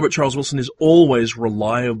 And Robert Charles Wilson is always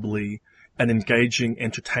reliably an engaging,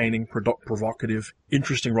 entertaining, provocative,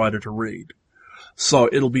 interesting writer to read. So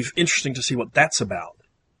it'll be interesting to see what that's about.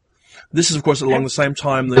 This is, of course, along the same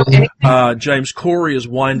time that James Corey is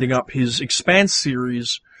winding up his Expanse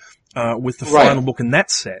series with the final book in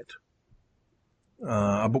that set,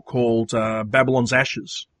 a book called Babylon's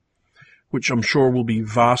Ashes, which I'm sure will be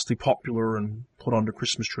vastly popular and put under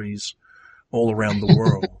Christmas trees all around the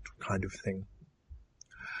world, kind of thing.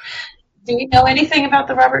 Do you know anything about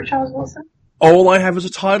the Robert Charles Wilson? All I have is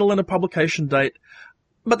a title and a publication date,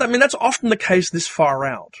 but I mean that's often the case this far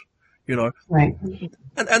out. Right.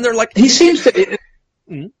 And they're like... He seems to...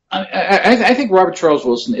 I think Robert Charles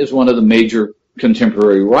Wilson is one of the major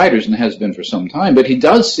contemporary writers and has been for some time, but he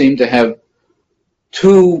does seem to have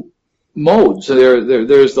two modes. So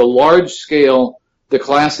there's the large-scale, the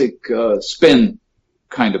classic spin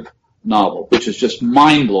kind of novel, which is just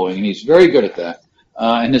mind-blowing, and he's very good at that.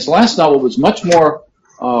 And his last novel was much more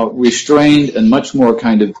restrained and much more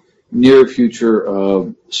kind of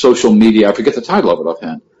near-future social media. I forget the title of it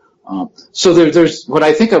offhand. So there's what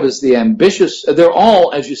I think of as the ambitious. They're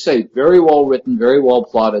all, as you say, very well written, very well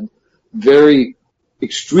plotted, very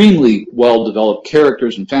extremely well developed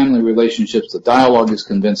characters and family relationships. The dialogue is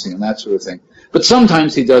convincing and that sort of thing. But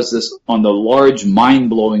sometimes he does this on the large,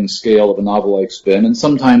 mind-blowing scale of a novel like Spin, and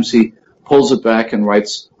sometimes he pulls it back and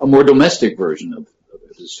writes a more domestic version of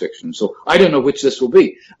his fiction. So I don't know which this will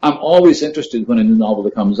be. I'm always interested when a new novel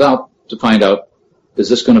comes out to find out, is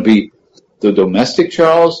this going to be the domestic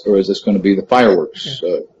Charles, or is this going to be the fireworks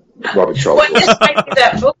Robert Charles? Well, this might be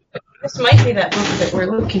that book. This might be that book that we're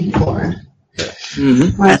looking for.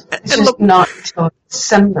 Mm-hmm. Well, it's just not until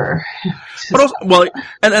December. But also,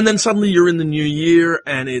 and then suddenly you're in the new year,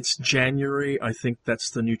 and it's January. I think that's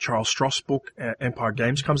the new Charles Stross book, Empire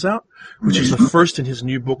Games, comes out, which is the first in his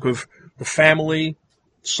new book of the family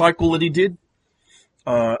cycle that he did,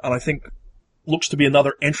 and I think looks to be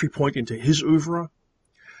another entry point into his oeuvre.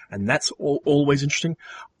 And that's always interesting.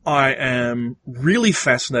 I am really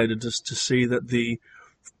fascinated to see that the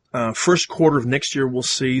first quarter of next year we'll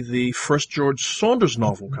see the first George Saunders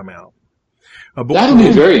novel come out. That'll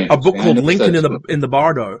be very interesting. A book called Lincoln in the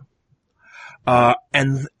Bardo.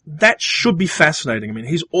 And that should be fascinating. I mean,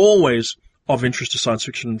 he's always of interest to science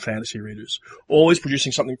fiction and fantasy readers. Always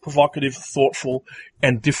producing something provocative, thoughtful,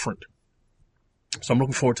 and different. So I'm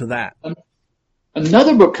looking forward to that.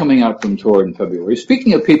 Another book coming out from Tor in February,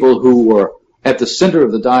 speaking of people who were at the center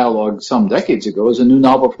of the dialogue some decades ago, is a new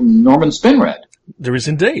novel from Norman Spinrad. There is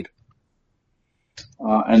indeed.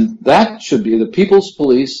 And that should be The People's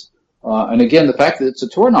Police. And again, the fact that it's a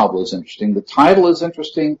Tor novel is interesting. The title is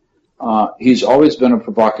interesting. He's always been a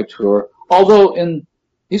provocateur, although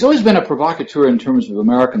he's always been a provocateur in terms of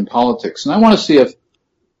American politics. And I want to see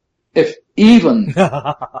if even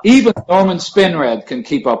Norman Spinrad can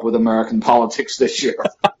keep up with American politics this year.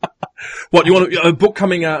 What, you want a book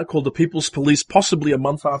coming out called The People's Police, possibly a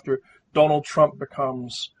month after Donald Trump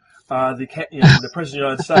becomes the president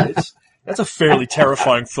of the United States? That's a fairly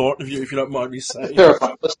terrifying thought, if you don't mind me saying.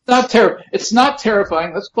 Terrifying. It's not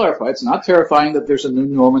terrifying. Let's clarify. It's not terrifying that there's a new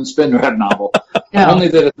Norman Spinrad novel. Yeah. Only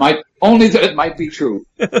that it might be true.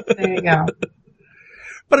 There you go.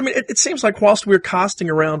 But I mean, it seems like whilst we're casting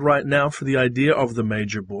around right now for the idea of the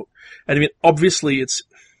major book, and I mean, obviously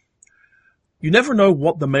you never know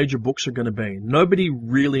what the major books are going to be. Nobody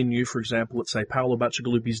really knew, for example, let's say Paolo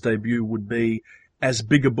Bacigalupi's debut would be as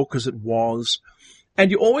big a book as it was.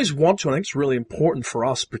 And you always want to, and I think it's really important for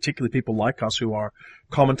us, particularly people like us who are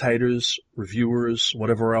commentators, reviewers,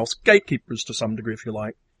 whatever else, gatekeepers to some degree, if you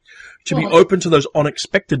like, to be open to those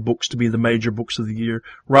unexpected books to be the major books of the year,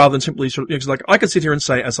 rather than simply sort of, because like I could sit here and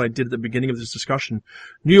say, as I did at the beginning of this discussion,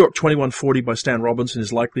 New York 2140 by Stan Robinson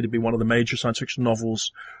is likely to be one of the major science fiction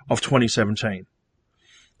novels of 2017.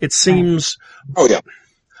 It seems,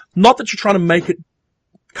 not that you're trying to make it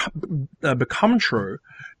become true,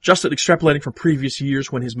 just that extrapolating from previous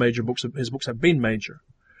years when his books have been major.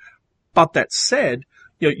 But that said,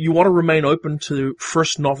 you want to remain open to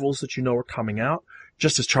first novels that you know are coming out,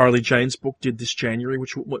 just as Charlie Jane's book did this January,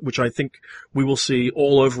 which I think we will see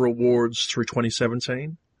all over awards through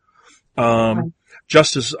 2017.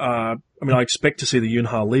 Just as, I expect to see the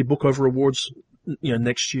Yoon-Ha Lee book over awards,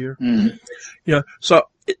 next year. Mm-hmm. So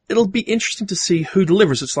it'll be interesting to see who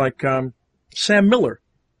delivers. It's like, Sam Miller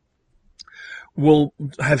will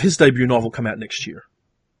have his debut novel come out next year.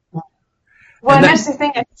 Well, and that's the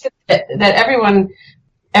thing, that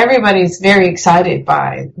everybody's very excited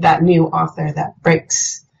by that new author that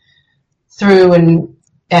breaks through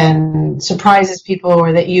and surprises people,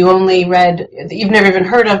 or that you only read, that you've never even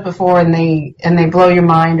heard of before, and they blow your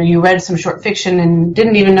mind, or you read some short fiction and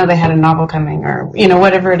didn't even know they had a novel coming, or,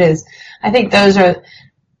 whatever it is. I think those are,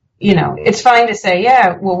 it's fine to say,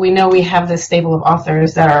 yeah, well, we know we have this stable of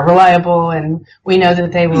authors that are reliable, and we know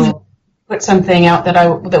that they will put something out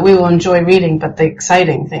that we will enjoy reading. But the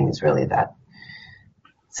exciting thing is really that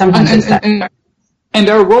sometimes and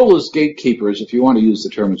our role as gatekeepers, if you want to use the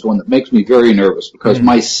term, is one that makes me very nervous, because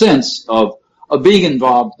my sense of being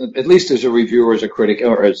involved, at least as a reviewer, as a critic,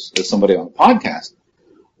 or as somebody on a podcast,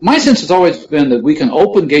 my sense has always been that we can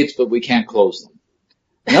open gates, but we can't close them.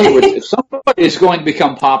 In other words, if somebody is going to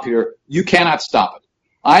become popular, you cannot stop it.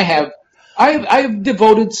 I've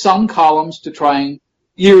devoted some columns to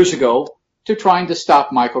years ago to trying to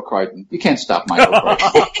stop Michael Crichton. You can't stop Michael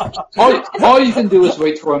Crichton. all you can do is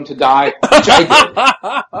wait for him to die, which I did.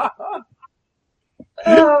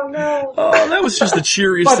 Oh, no. Oh, that was just the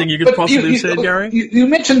cheeriest thing you could possibly have said, Gary. You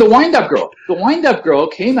mentioned The Wind-Up Girl. The Wind-Up Girl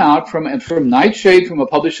came out from Nightshade, from a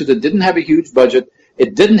publisher that didn't have a huge budget.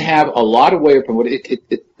 It didn't have a lot of way to promote it.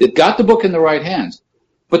 It got the book in the right hands.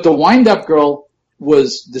 But The Wind-Up Girl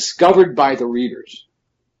was discovered by the readers.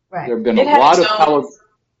 Right. There have been a lot of color.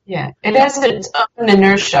 Yeah, it has its own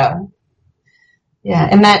inertia. Yeah,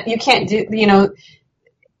 and that you can't do,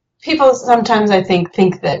 people sometimes, I think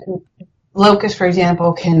that Locus, for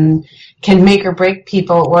example, can make or break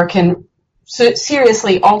people, or can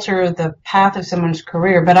seriously alter the path of someone's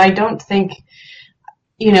career. But I don't think,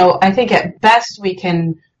 I think at best we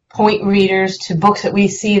can point readers to books that we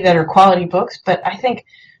see that are quality books. But I think,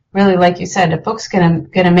 really, like you said, a book's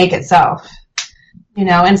gonna make itself.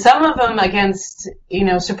 And some of them against,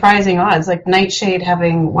 surprising odds, like Nightshade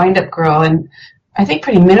having Wind-Up Girl, and I think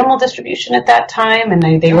pretty minimal distribution at that time, and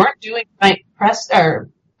they weren't doing press or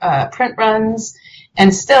print runs,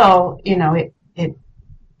 and still,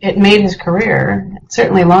 it made his career. It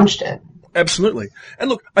certainly launched it. Absolutely. And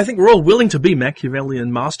look, I think we're all willing to be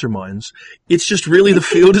Machiavellian masterminds. It's just really the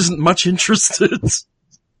field isn't much interested.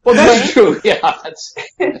 Well, that's true. Yeah.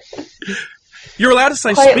 You're allowed to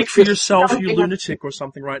say, speak for yourself, you lunatic, or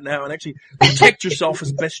something right now, and actually protect yourself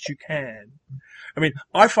as best you can. I mean,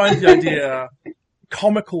 I find the idea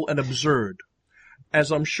comical and absurd,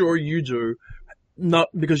 as I'm sure you do, not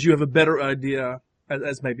because you have a better idea,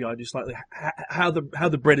 as maybe I do slightly, how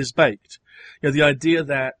the bread is baked. The idea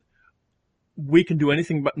that we can do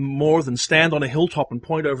anything but more than stand on a hilltop and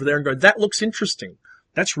point over there and go, that looks interesting.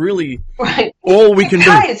 That's really all we can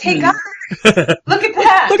do. Hey guys, look at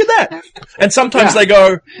that. Look at that. And sometimes they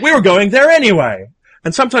go, we were going there anyway.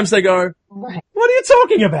 And sometimes they go, what are you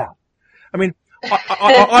talking about? I mean,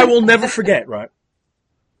 I will never forget, right?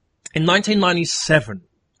 In 1997,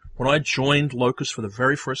 when I joined Locus for the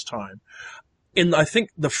very first time, in, I think,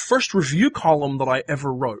 the first review column that I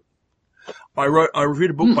ever wrote, I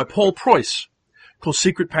reviewed a book by Paul Preuss called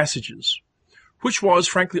Secret Passages, which was,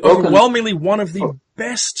 frankly, overwhelmingly one of the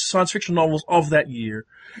best science fiction novels of that year,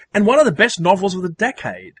 and one of the best novels of the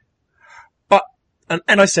decade. But,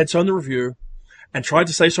 and I said so in the review, and tried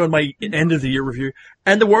to say so in my end of the year review,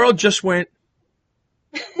 and the world just went,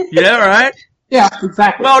 yeah, right? Yeah,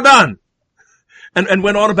 exactly. Well done. And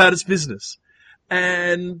went on about its business.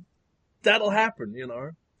 And that'll happen,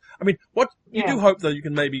 I mean, you do hope, though, you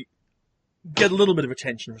can maybe get a little bit of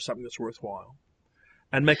attention for something that's worthwhile.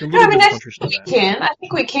 And make a little bit of contribution to that. I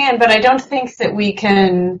think we can, but I don't think that we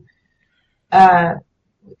can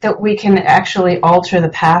actually alter the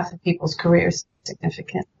path of people's careers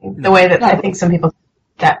significantly. The way that I think some people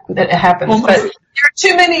that it happens. Well, but there are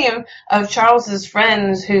too many of Charles's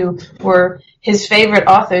friends who were his favorite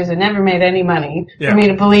authors and never made any money for me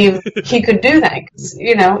to believe he could do that. 'Cause,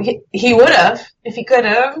 he would have if he could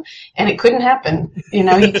have, and it couldn't happen. You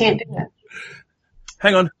can't do that.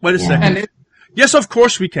 Hang on, wait a second. Yes, of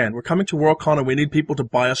course we can. We're coming to WorldCon and we need people to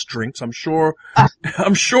buy us drinks. I'm sure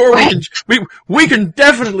we can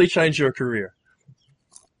definitely change your career.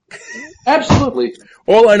 Absolutely.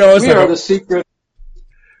 All I know is we are the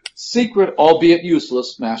secret, albeit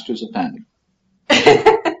useless, masters of pandering.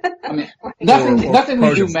 I mean, nothing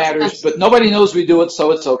we do matters, but nobody knows we do it,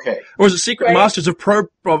 so it's okay. Or is it secret masters of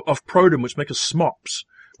Prodom, which make us smops?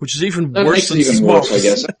 Which is even worse than smops. I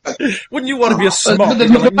guess. Wouldn't you want to be a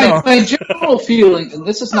smop? My general feeling, and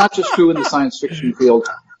this is not just true in the science fiction field,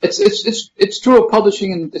 it's true of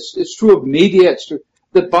publishing, and it's true of media. It's true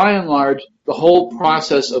that by and large, the whole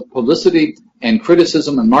process of publicity and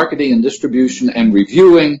criticism and marketing and distribution and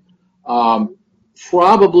reviewing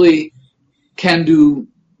probably can do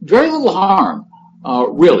very little harm,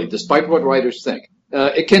 really, despite what writers think.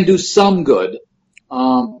 It can do some good,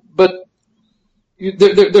 but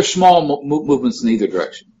they're small movements in either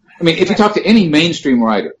direction. I mean, if you talk to any mainstream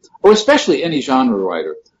writer, or especially any genre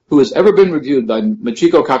writer, who has ever been reviewed by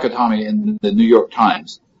Michiko Kakutami in the New York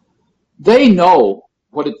Times, they know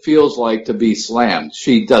what it feels like to be slammed.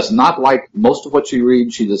 She does not like most of what she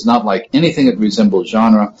reads. She does not like anything that resembles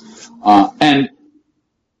genre. And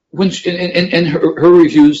when in her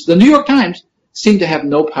reviews, the New York Times seem to have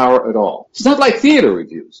no power at all. It's not like theater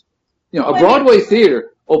reviews. A Broadway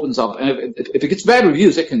theater opens up, and if it gets bad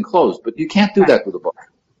reviews, it can close. But you can't do that with a book.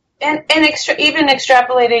 And even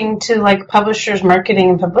extrapolating to like publishers' marketing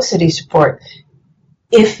and publicity support,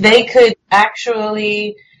 if they could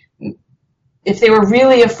actually, if they were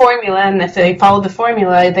really a formula, and if they followed the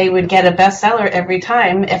formula, they would get a bestseller every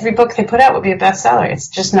time. Every book they put out would be a bestseller. It's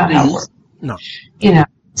just not how it works. No.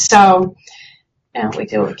 So, we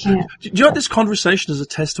do what we can. Do you know what this conversation is a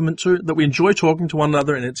testament to? That we enjoy talking to one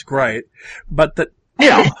another, and it's great, but that,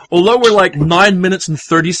 although we're like 9 minutes and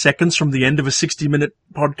 30 seconds from the end of a 60-minute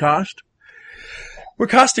podcast, we're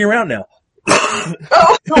casting around now.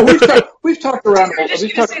 No, we've talked around. We're just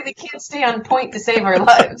going to say we can't stay on point to save our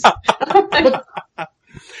lives.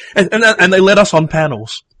 and they let us on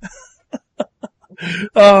panels.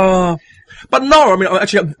 But no, I mean,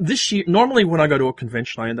 actually, this year, normally when I go to a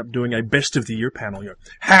convention, I end up doing a best of the year panel.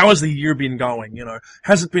 How has the year been going?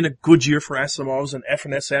 Has it been a good year for Asimov's and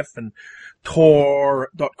FNSF and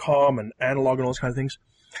Tor.com and Analog and all those kind of things?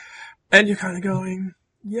 And you're kind of going,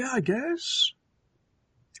 yeah, I guess.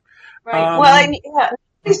 Right.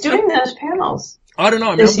 Nobody's doing those panels. I don't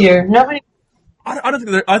know. This year, nobody. I don't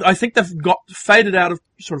think I think they've got faded out of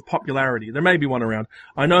sort of popularity. There may be one around.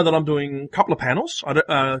 I know that I'm doing a couple of panels. I don't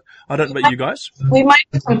know about you guys. We might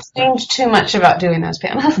have complained too much about doing those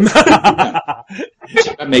panels.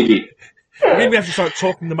 Maybe we have to start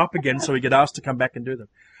talking them up again so we get asked to come back and do them.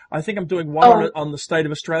 I think I'm doing one on the state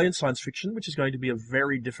of Australian science fiction, which is going to be a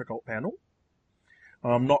very difficult panel.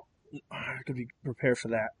 I'm not going to be prepared for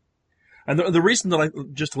that. And the reason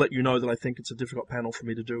that just to let you know that I think it's a difficult panel for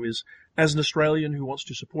me to do is, as an Australian who wants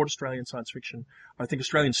to support Australian science fiction, I think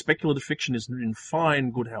Australian speculative fiction is in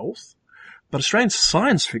fine, good health, but Australian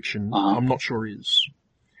science fiction, I'm not sure is.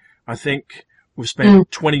 I think we've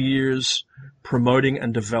spent 20 years promoting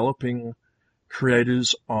and developing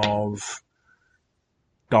creators of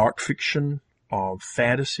dark fiction, of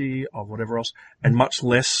fantasy, of whatever else, and much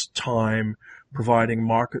less time providing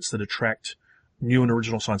markets that attract new and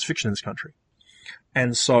original science fiction in this country.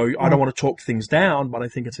 And so I don't want to talk things down, but I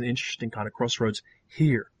think it's an interesting kind of crossroads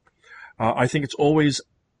here. I think it's always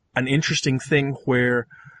an interesting thing where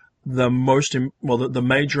the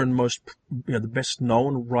major and most, the best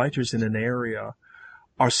known writers in an area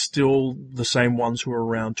are still the same ones who were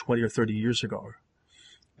around 20 or 30 years ago.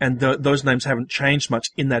 And those names haven't changed much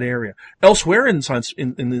in that area. Elsewhere in science,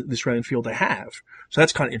 in the Australian field, they have. So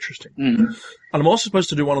that's kind of interesting. Mm-hmm. And I'm also supposed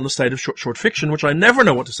to do one on the state of short fiction, which I never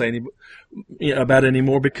know what to say about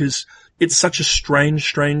anymore because it's such a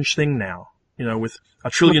strange thing now. With a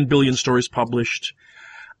trillion billion stories published,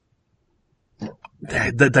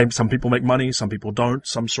 some people make money, some people don't.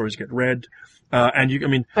 Some stories get read,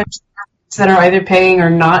 that are either paying or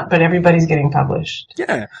not, but everybody's getting published.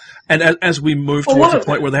 Yeah, and as we move towards the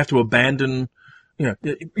point where they have to abandon.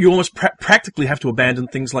 You almost practically have to abandon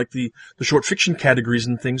things like the short fiction categories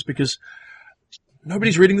and things because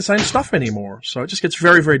nobody's reading the same stuff anymore. So it just gets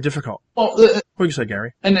very, very difficult. Well, what do you say,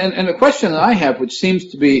 Gary? And the question that I have, which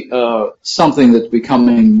seems to be something that's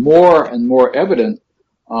becoming more and more evident,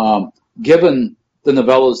 given the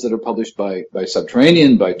novellas that are published by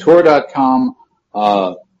Subterranean, by Tor.com.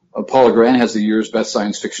 Paula Grant has the year's best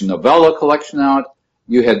science fiction novella collection out.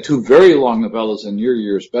 You had 2 very long novellas in your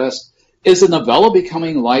year's best. Is a novella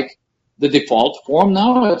becoming like the default form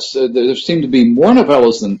now? There seem to be more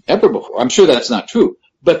novellas than ever before. I'm sure that's not true,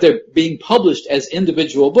 but they're being published as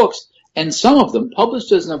individual books, and some of them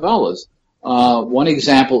published as novellas. One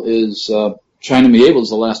example is China Mieville's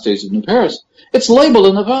The Last Days of New Paris. It's labeled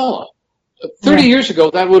a novella. 30 years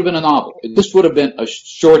ago, that would have been a novel. This would have been a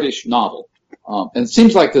shortish novel. And it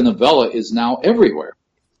seems like the novella is now everywhere.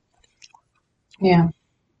 Yeah.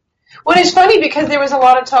 Well, it's funny because there was a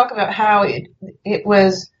lot of talk about how it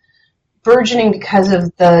was burgeoning because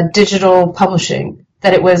of the digital publishing,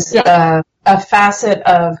 that it was a facet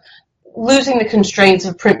of losing the constraints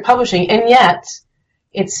of print publishing, and yet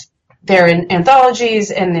they're in anthologies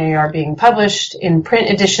and they are being published in print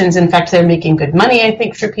editions. In fact, they're making good money, I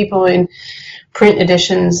think, for people in print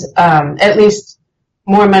editions, at least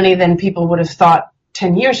more money than people would have thought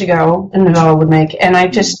 10 years ago a novella would make. And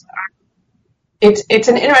it's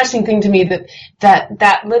an interesting thing to me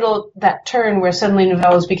that turn where suddenly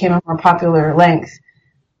novellas became a more popular length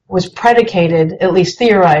was predicated, at least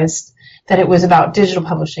theorized, that it was about digital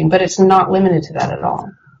publishing, but it's not limited to that at all.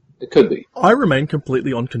 It could be. I remain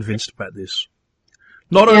completely unconvinced about this.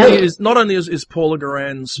 Not only is Paula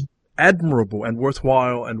Garan's admirable and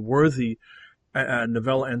worthwhile and worthy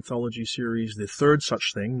novella anthology series, the third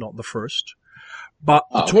such thing, not the first. But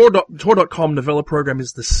the Tor.com novella program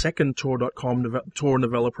is the second Tor.com Tor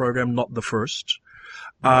novella program, not the first.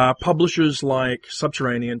 Publishers like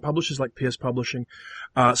Subterranean, publishers like PS Publishing,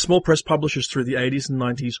 small press publishers through the 80s and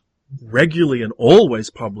 90s regularly and always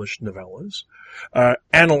published novellas.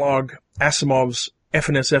 Analog, Asimov's,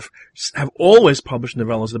 FNSF have always published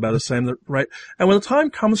novellas at about the same rate. And when the time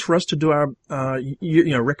comes for us to do our,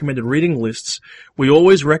 recommended reading lists, we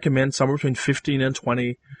always recommend somewhere between 15 and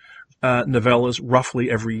 20 novellas roughly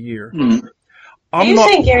every year. Mm. You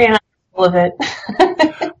saying Gary and I are full of it?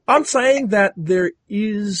 I'm saying that there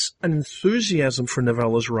is an enthusiasm for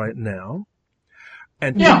novellas right now.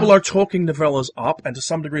 And people are talking novellas up, and to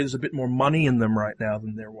some degree there's a bit more money in them right now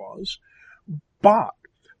than there was. But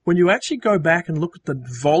when you actually go back and look at the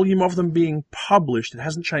volume of them being published, it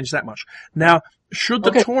hasn't changed that much. Now, should the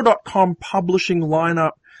Tor.com publishing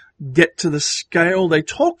lineup get to the scale they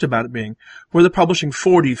talked about it being, where they're publishing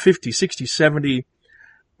 40, 50, 60, 70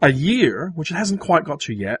 a year, which it hasn't quite got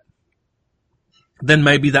to yet, then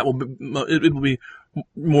maybe it will be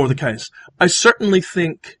more the case. I certainly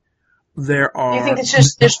think there are... Do you think it's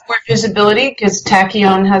just there's more visibility because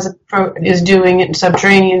Tachyon is doing it and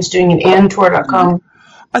Subterranean's doing it and Tor.com?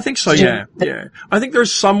 I think so, yeah. I think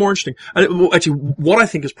there's some more interesting... Actually, what I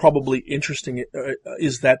think is probably interesting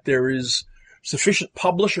is that there is sufficient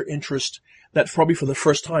publisher interest that probably for the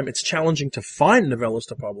first time it's challenging to find novellas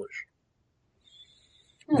to publish.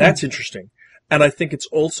 That's interesting. And I think it's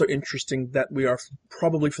also interesting that we are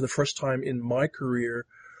probably for the first time in my career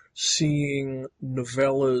seeing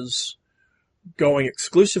novellas going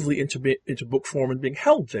exclusively into book form and being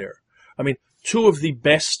held there. I mean, two of the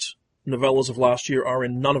best novellas of last year are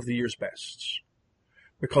in none of the year's bests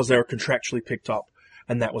because they were contractually picked up,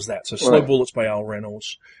 and that was that. So Slow Bullets by Al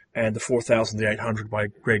Reynolds and The 4,000 the 800 by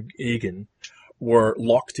Greg Egan were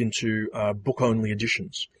locked into book-only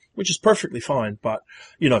editions, which is perfectly fine, but,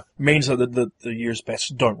 means that the year's bests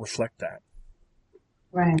don't reflect that.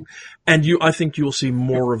 Right. And I think you'll see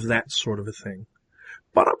more of that sort of a thing.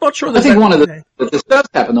 But I'm not sure that... I think one of this does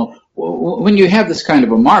happen, though, when you have this kind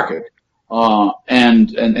of a market, and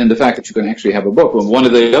the fact that you can actually have a book. One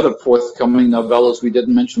of the other forthcoming novellas we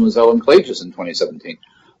didn't mention was Ellen Klage's in 2017.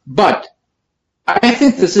 But I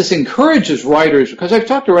think this encourages writers, because I've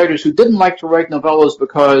talked to writers who didn't like to write novellas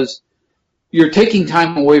because you're taking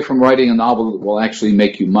time away from writing a novel that will actually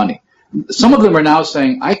make you money. Some of them are now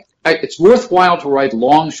saying, it's worthwhile to write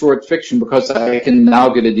long, short fiction because I can now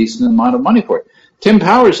get a decent amount of money for it. Tim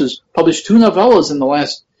Powers has published 2 novellas in the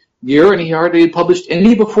last year, and he hardly had published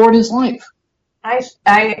any before in his life.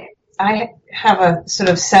 I have a sort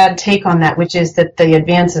of sad take on that, which is that the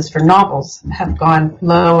advances for novels have gone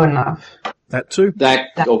low enough. That too. That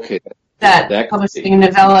publishing a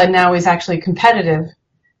novella now is actually competitive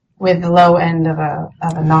with the low end of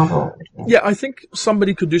a novel. Yeah, I think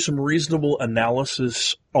somebody could do some reasonable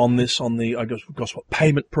analysis on this, on the, I guess what,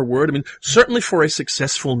 payment per word. I mean, certainly for a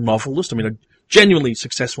successful novelist, a genuinely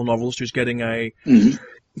successful novelist who's getting a,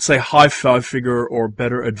 say, high 5-figure or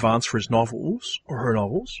better advance for his novels, or her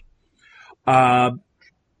novels,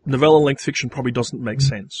 novella-length fiction probably doesn't make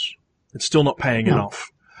sense. It's still not paying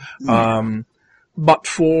enough. But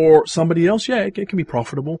for somebody else, it can be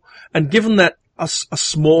profitable. And given that a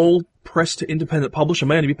small press to independent publisher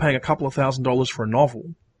may only be paying a couple of $1,000s for a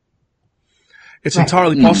novel, it's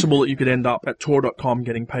entirely possible that you could end up at Tor.com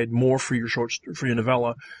getting paid more for your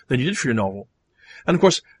novella than you did for your novel. And of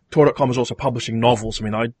course, Tor.com is also publishing novels.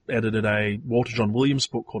 I edited a Walter John Williams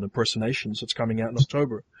book called Impersonations that's coming out in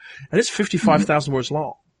October. And it's 55,000 words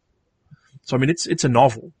long. So, it's a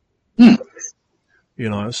novel.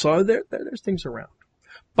 So there's things around.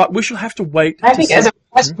 But we shall have to wait. I think as a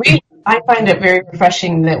press reader, I find it very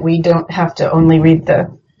refreshing that we don't have to only read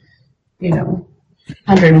the,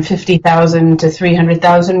 150,000 to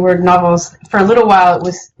 300,000 word novels. For a little while, it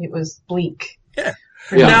was bleak. Yeah.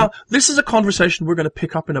 Now, this is a conversation we're going to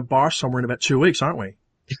pick up in a bar somewhere in about 2 weeks, aren't we?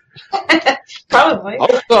 Probably.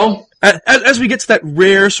 Also, as we get to that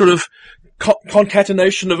rare sort of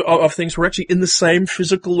concatenation of things, we're actually in the same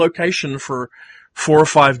physical location for 4 or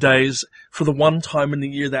 5 days for the one time in the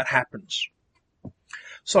year that happens.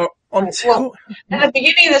 So at the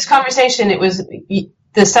beginning of this conversation, it was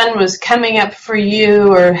the sun was coming up for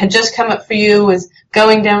you, or had just come up for you, was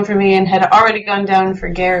going down for me, and had already gone down for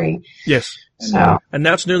Gary. Yes. And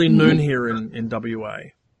now it's nearly noon here in WA,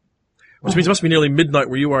 which means it must be nearly midnight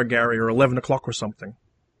where you are, Gary, or 11 o'clock or something.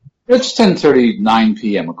 It's 10:39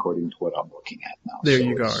 p.m. according to what I'm looking at now. There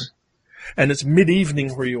you go. and it's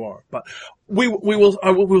mid-evening where you are. But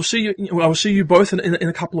we'll see you. I will see you both in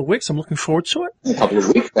a couple of weeks. I'm looking forward to it. In a couple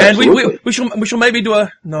of weeks, and we shall maybe do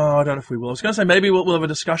no, I don't know if we will. I was going to say maybe we'll have a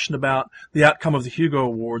discussion about the outcome of the Hugo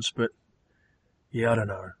Awards, but yeah, I don't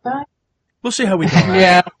know. We'll see how we do.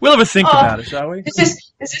 Yeah, we'll have a think about it, shall we?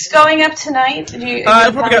 Is this going up tonight? It'll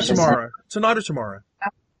probably go tomorrow. Tonight or tomorrow.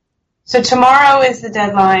 So tomorrow is the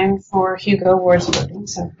deadline for Hugo Awards voting.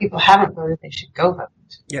 So if people haven't voted, they should go vote.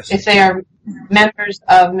 Yes. If they are members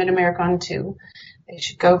of Mid-American 2, they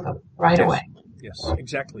should go vote right away. Yes,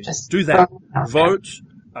 exactly. Just do that. Vote.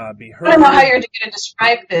 Be heard. I don't know how you're going to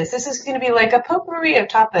describe this. This is going to be like a potpourri of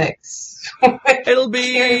topics. It'll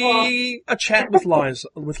be a chat with Liza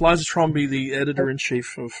Trombi, the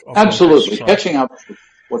editor-in-chief of Absolutely. Locus. Catching up with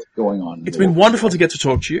what's going on. It's been wonderful to get to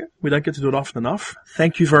talk to you. We don't get to do it often enough.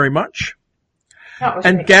 Thank you very much.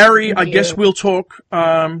 And great. Gary, I guess we'll talk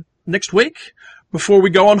next week before we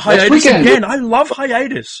go on hiatus again. I love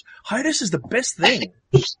hiatus. Hiatus is the best thing.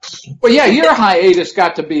 Well, yeah, your hiatus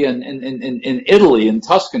got to be in Italy, in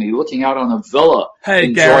Tuscany, looking out on a villa,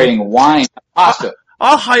 enjoying Gary, wine and pasta.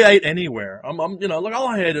 I'll hiate anywhere. I'll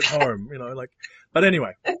hiate at home, but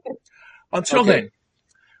anyway. Until then,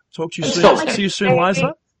 talk to you soon. See you soon,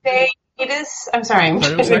 Liza. I'm sorry, I'm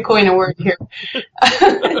going to coin a word here.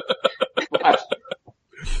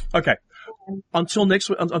 Okay. Until next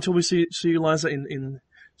week, until we see you, Liza, in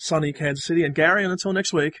sunny Kansas City, and Gary, and until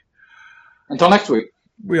next week. Until next week.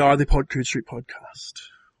 We are the Coode Street Podcast.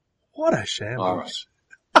 What a shambles.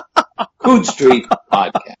 All right. Coode Street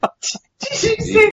Podcast.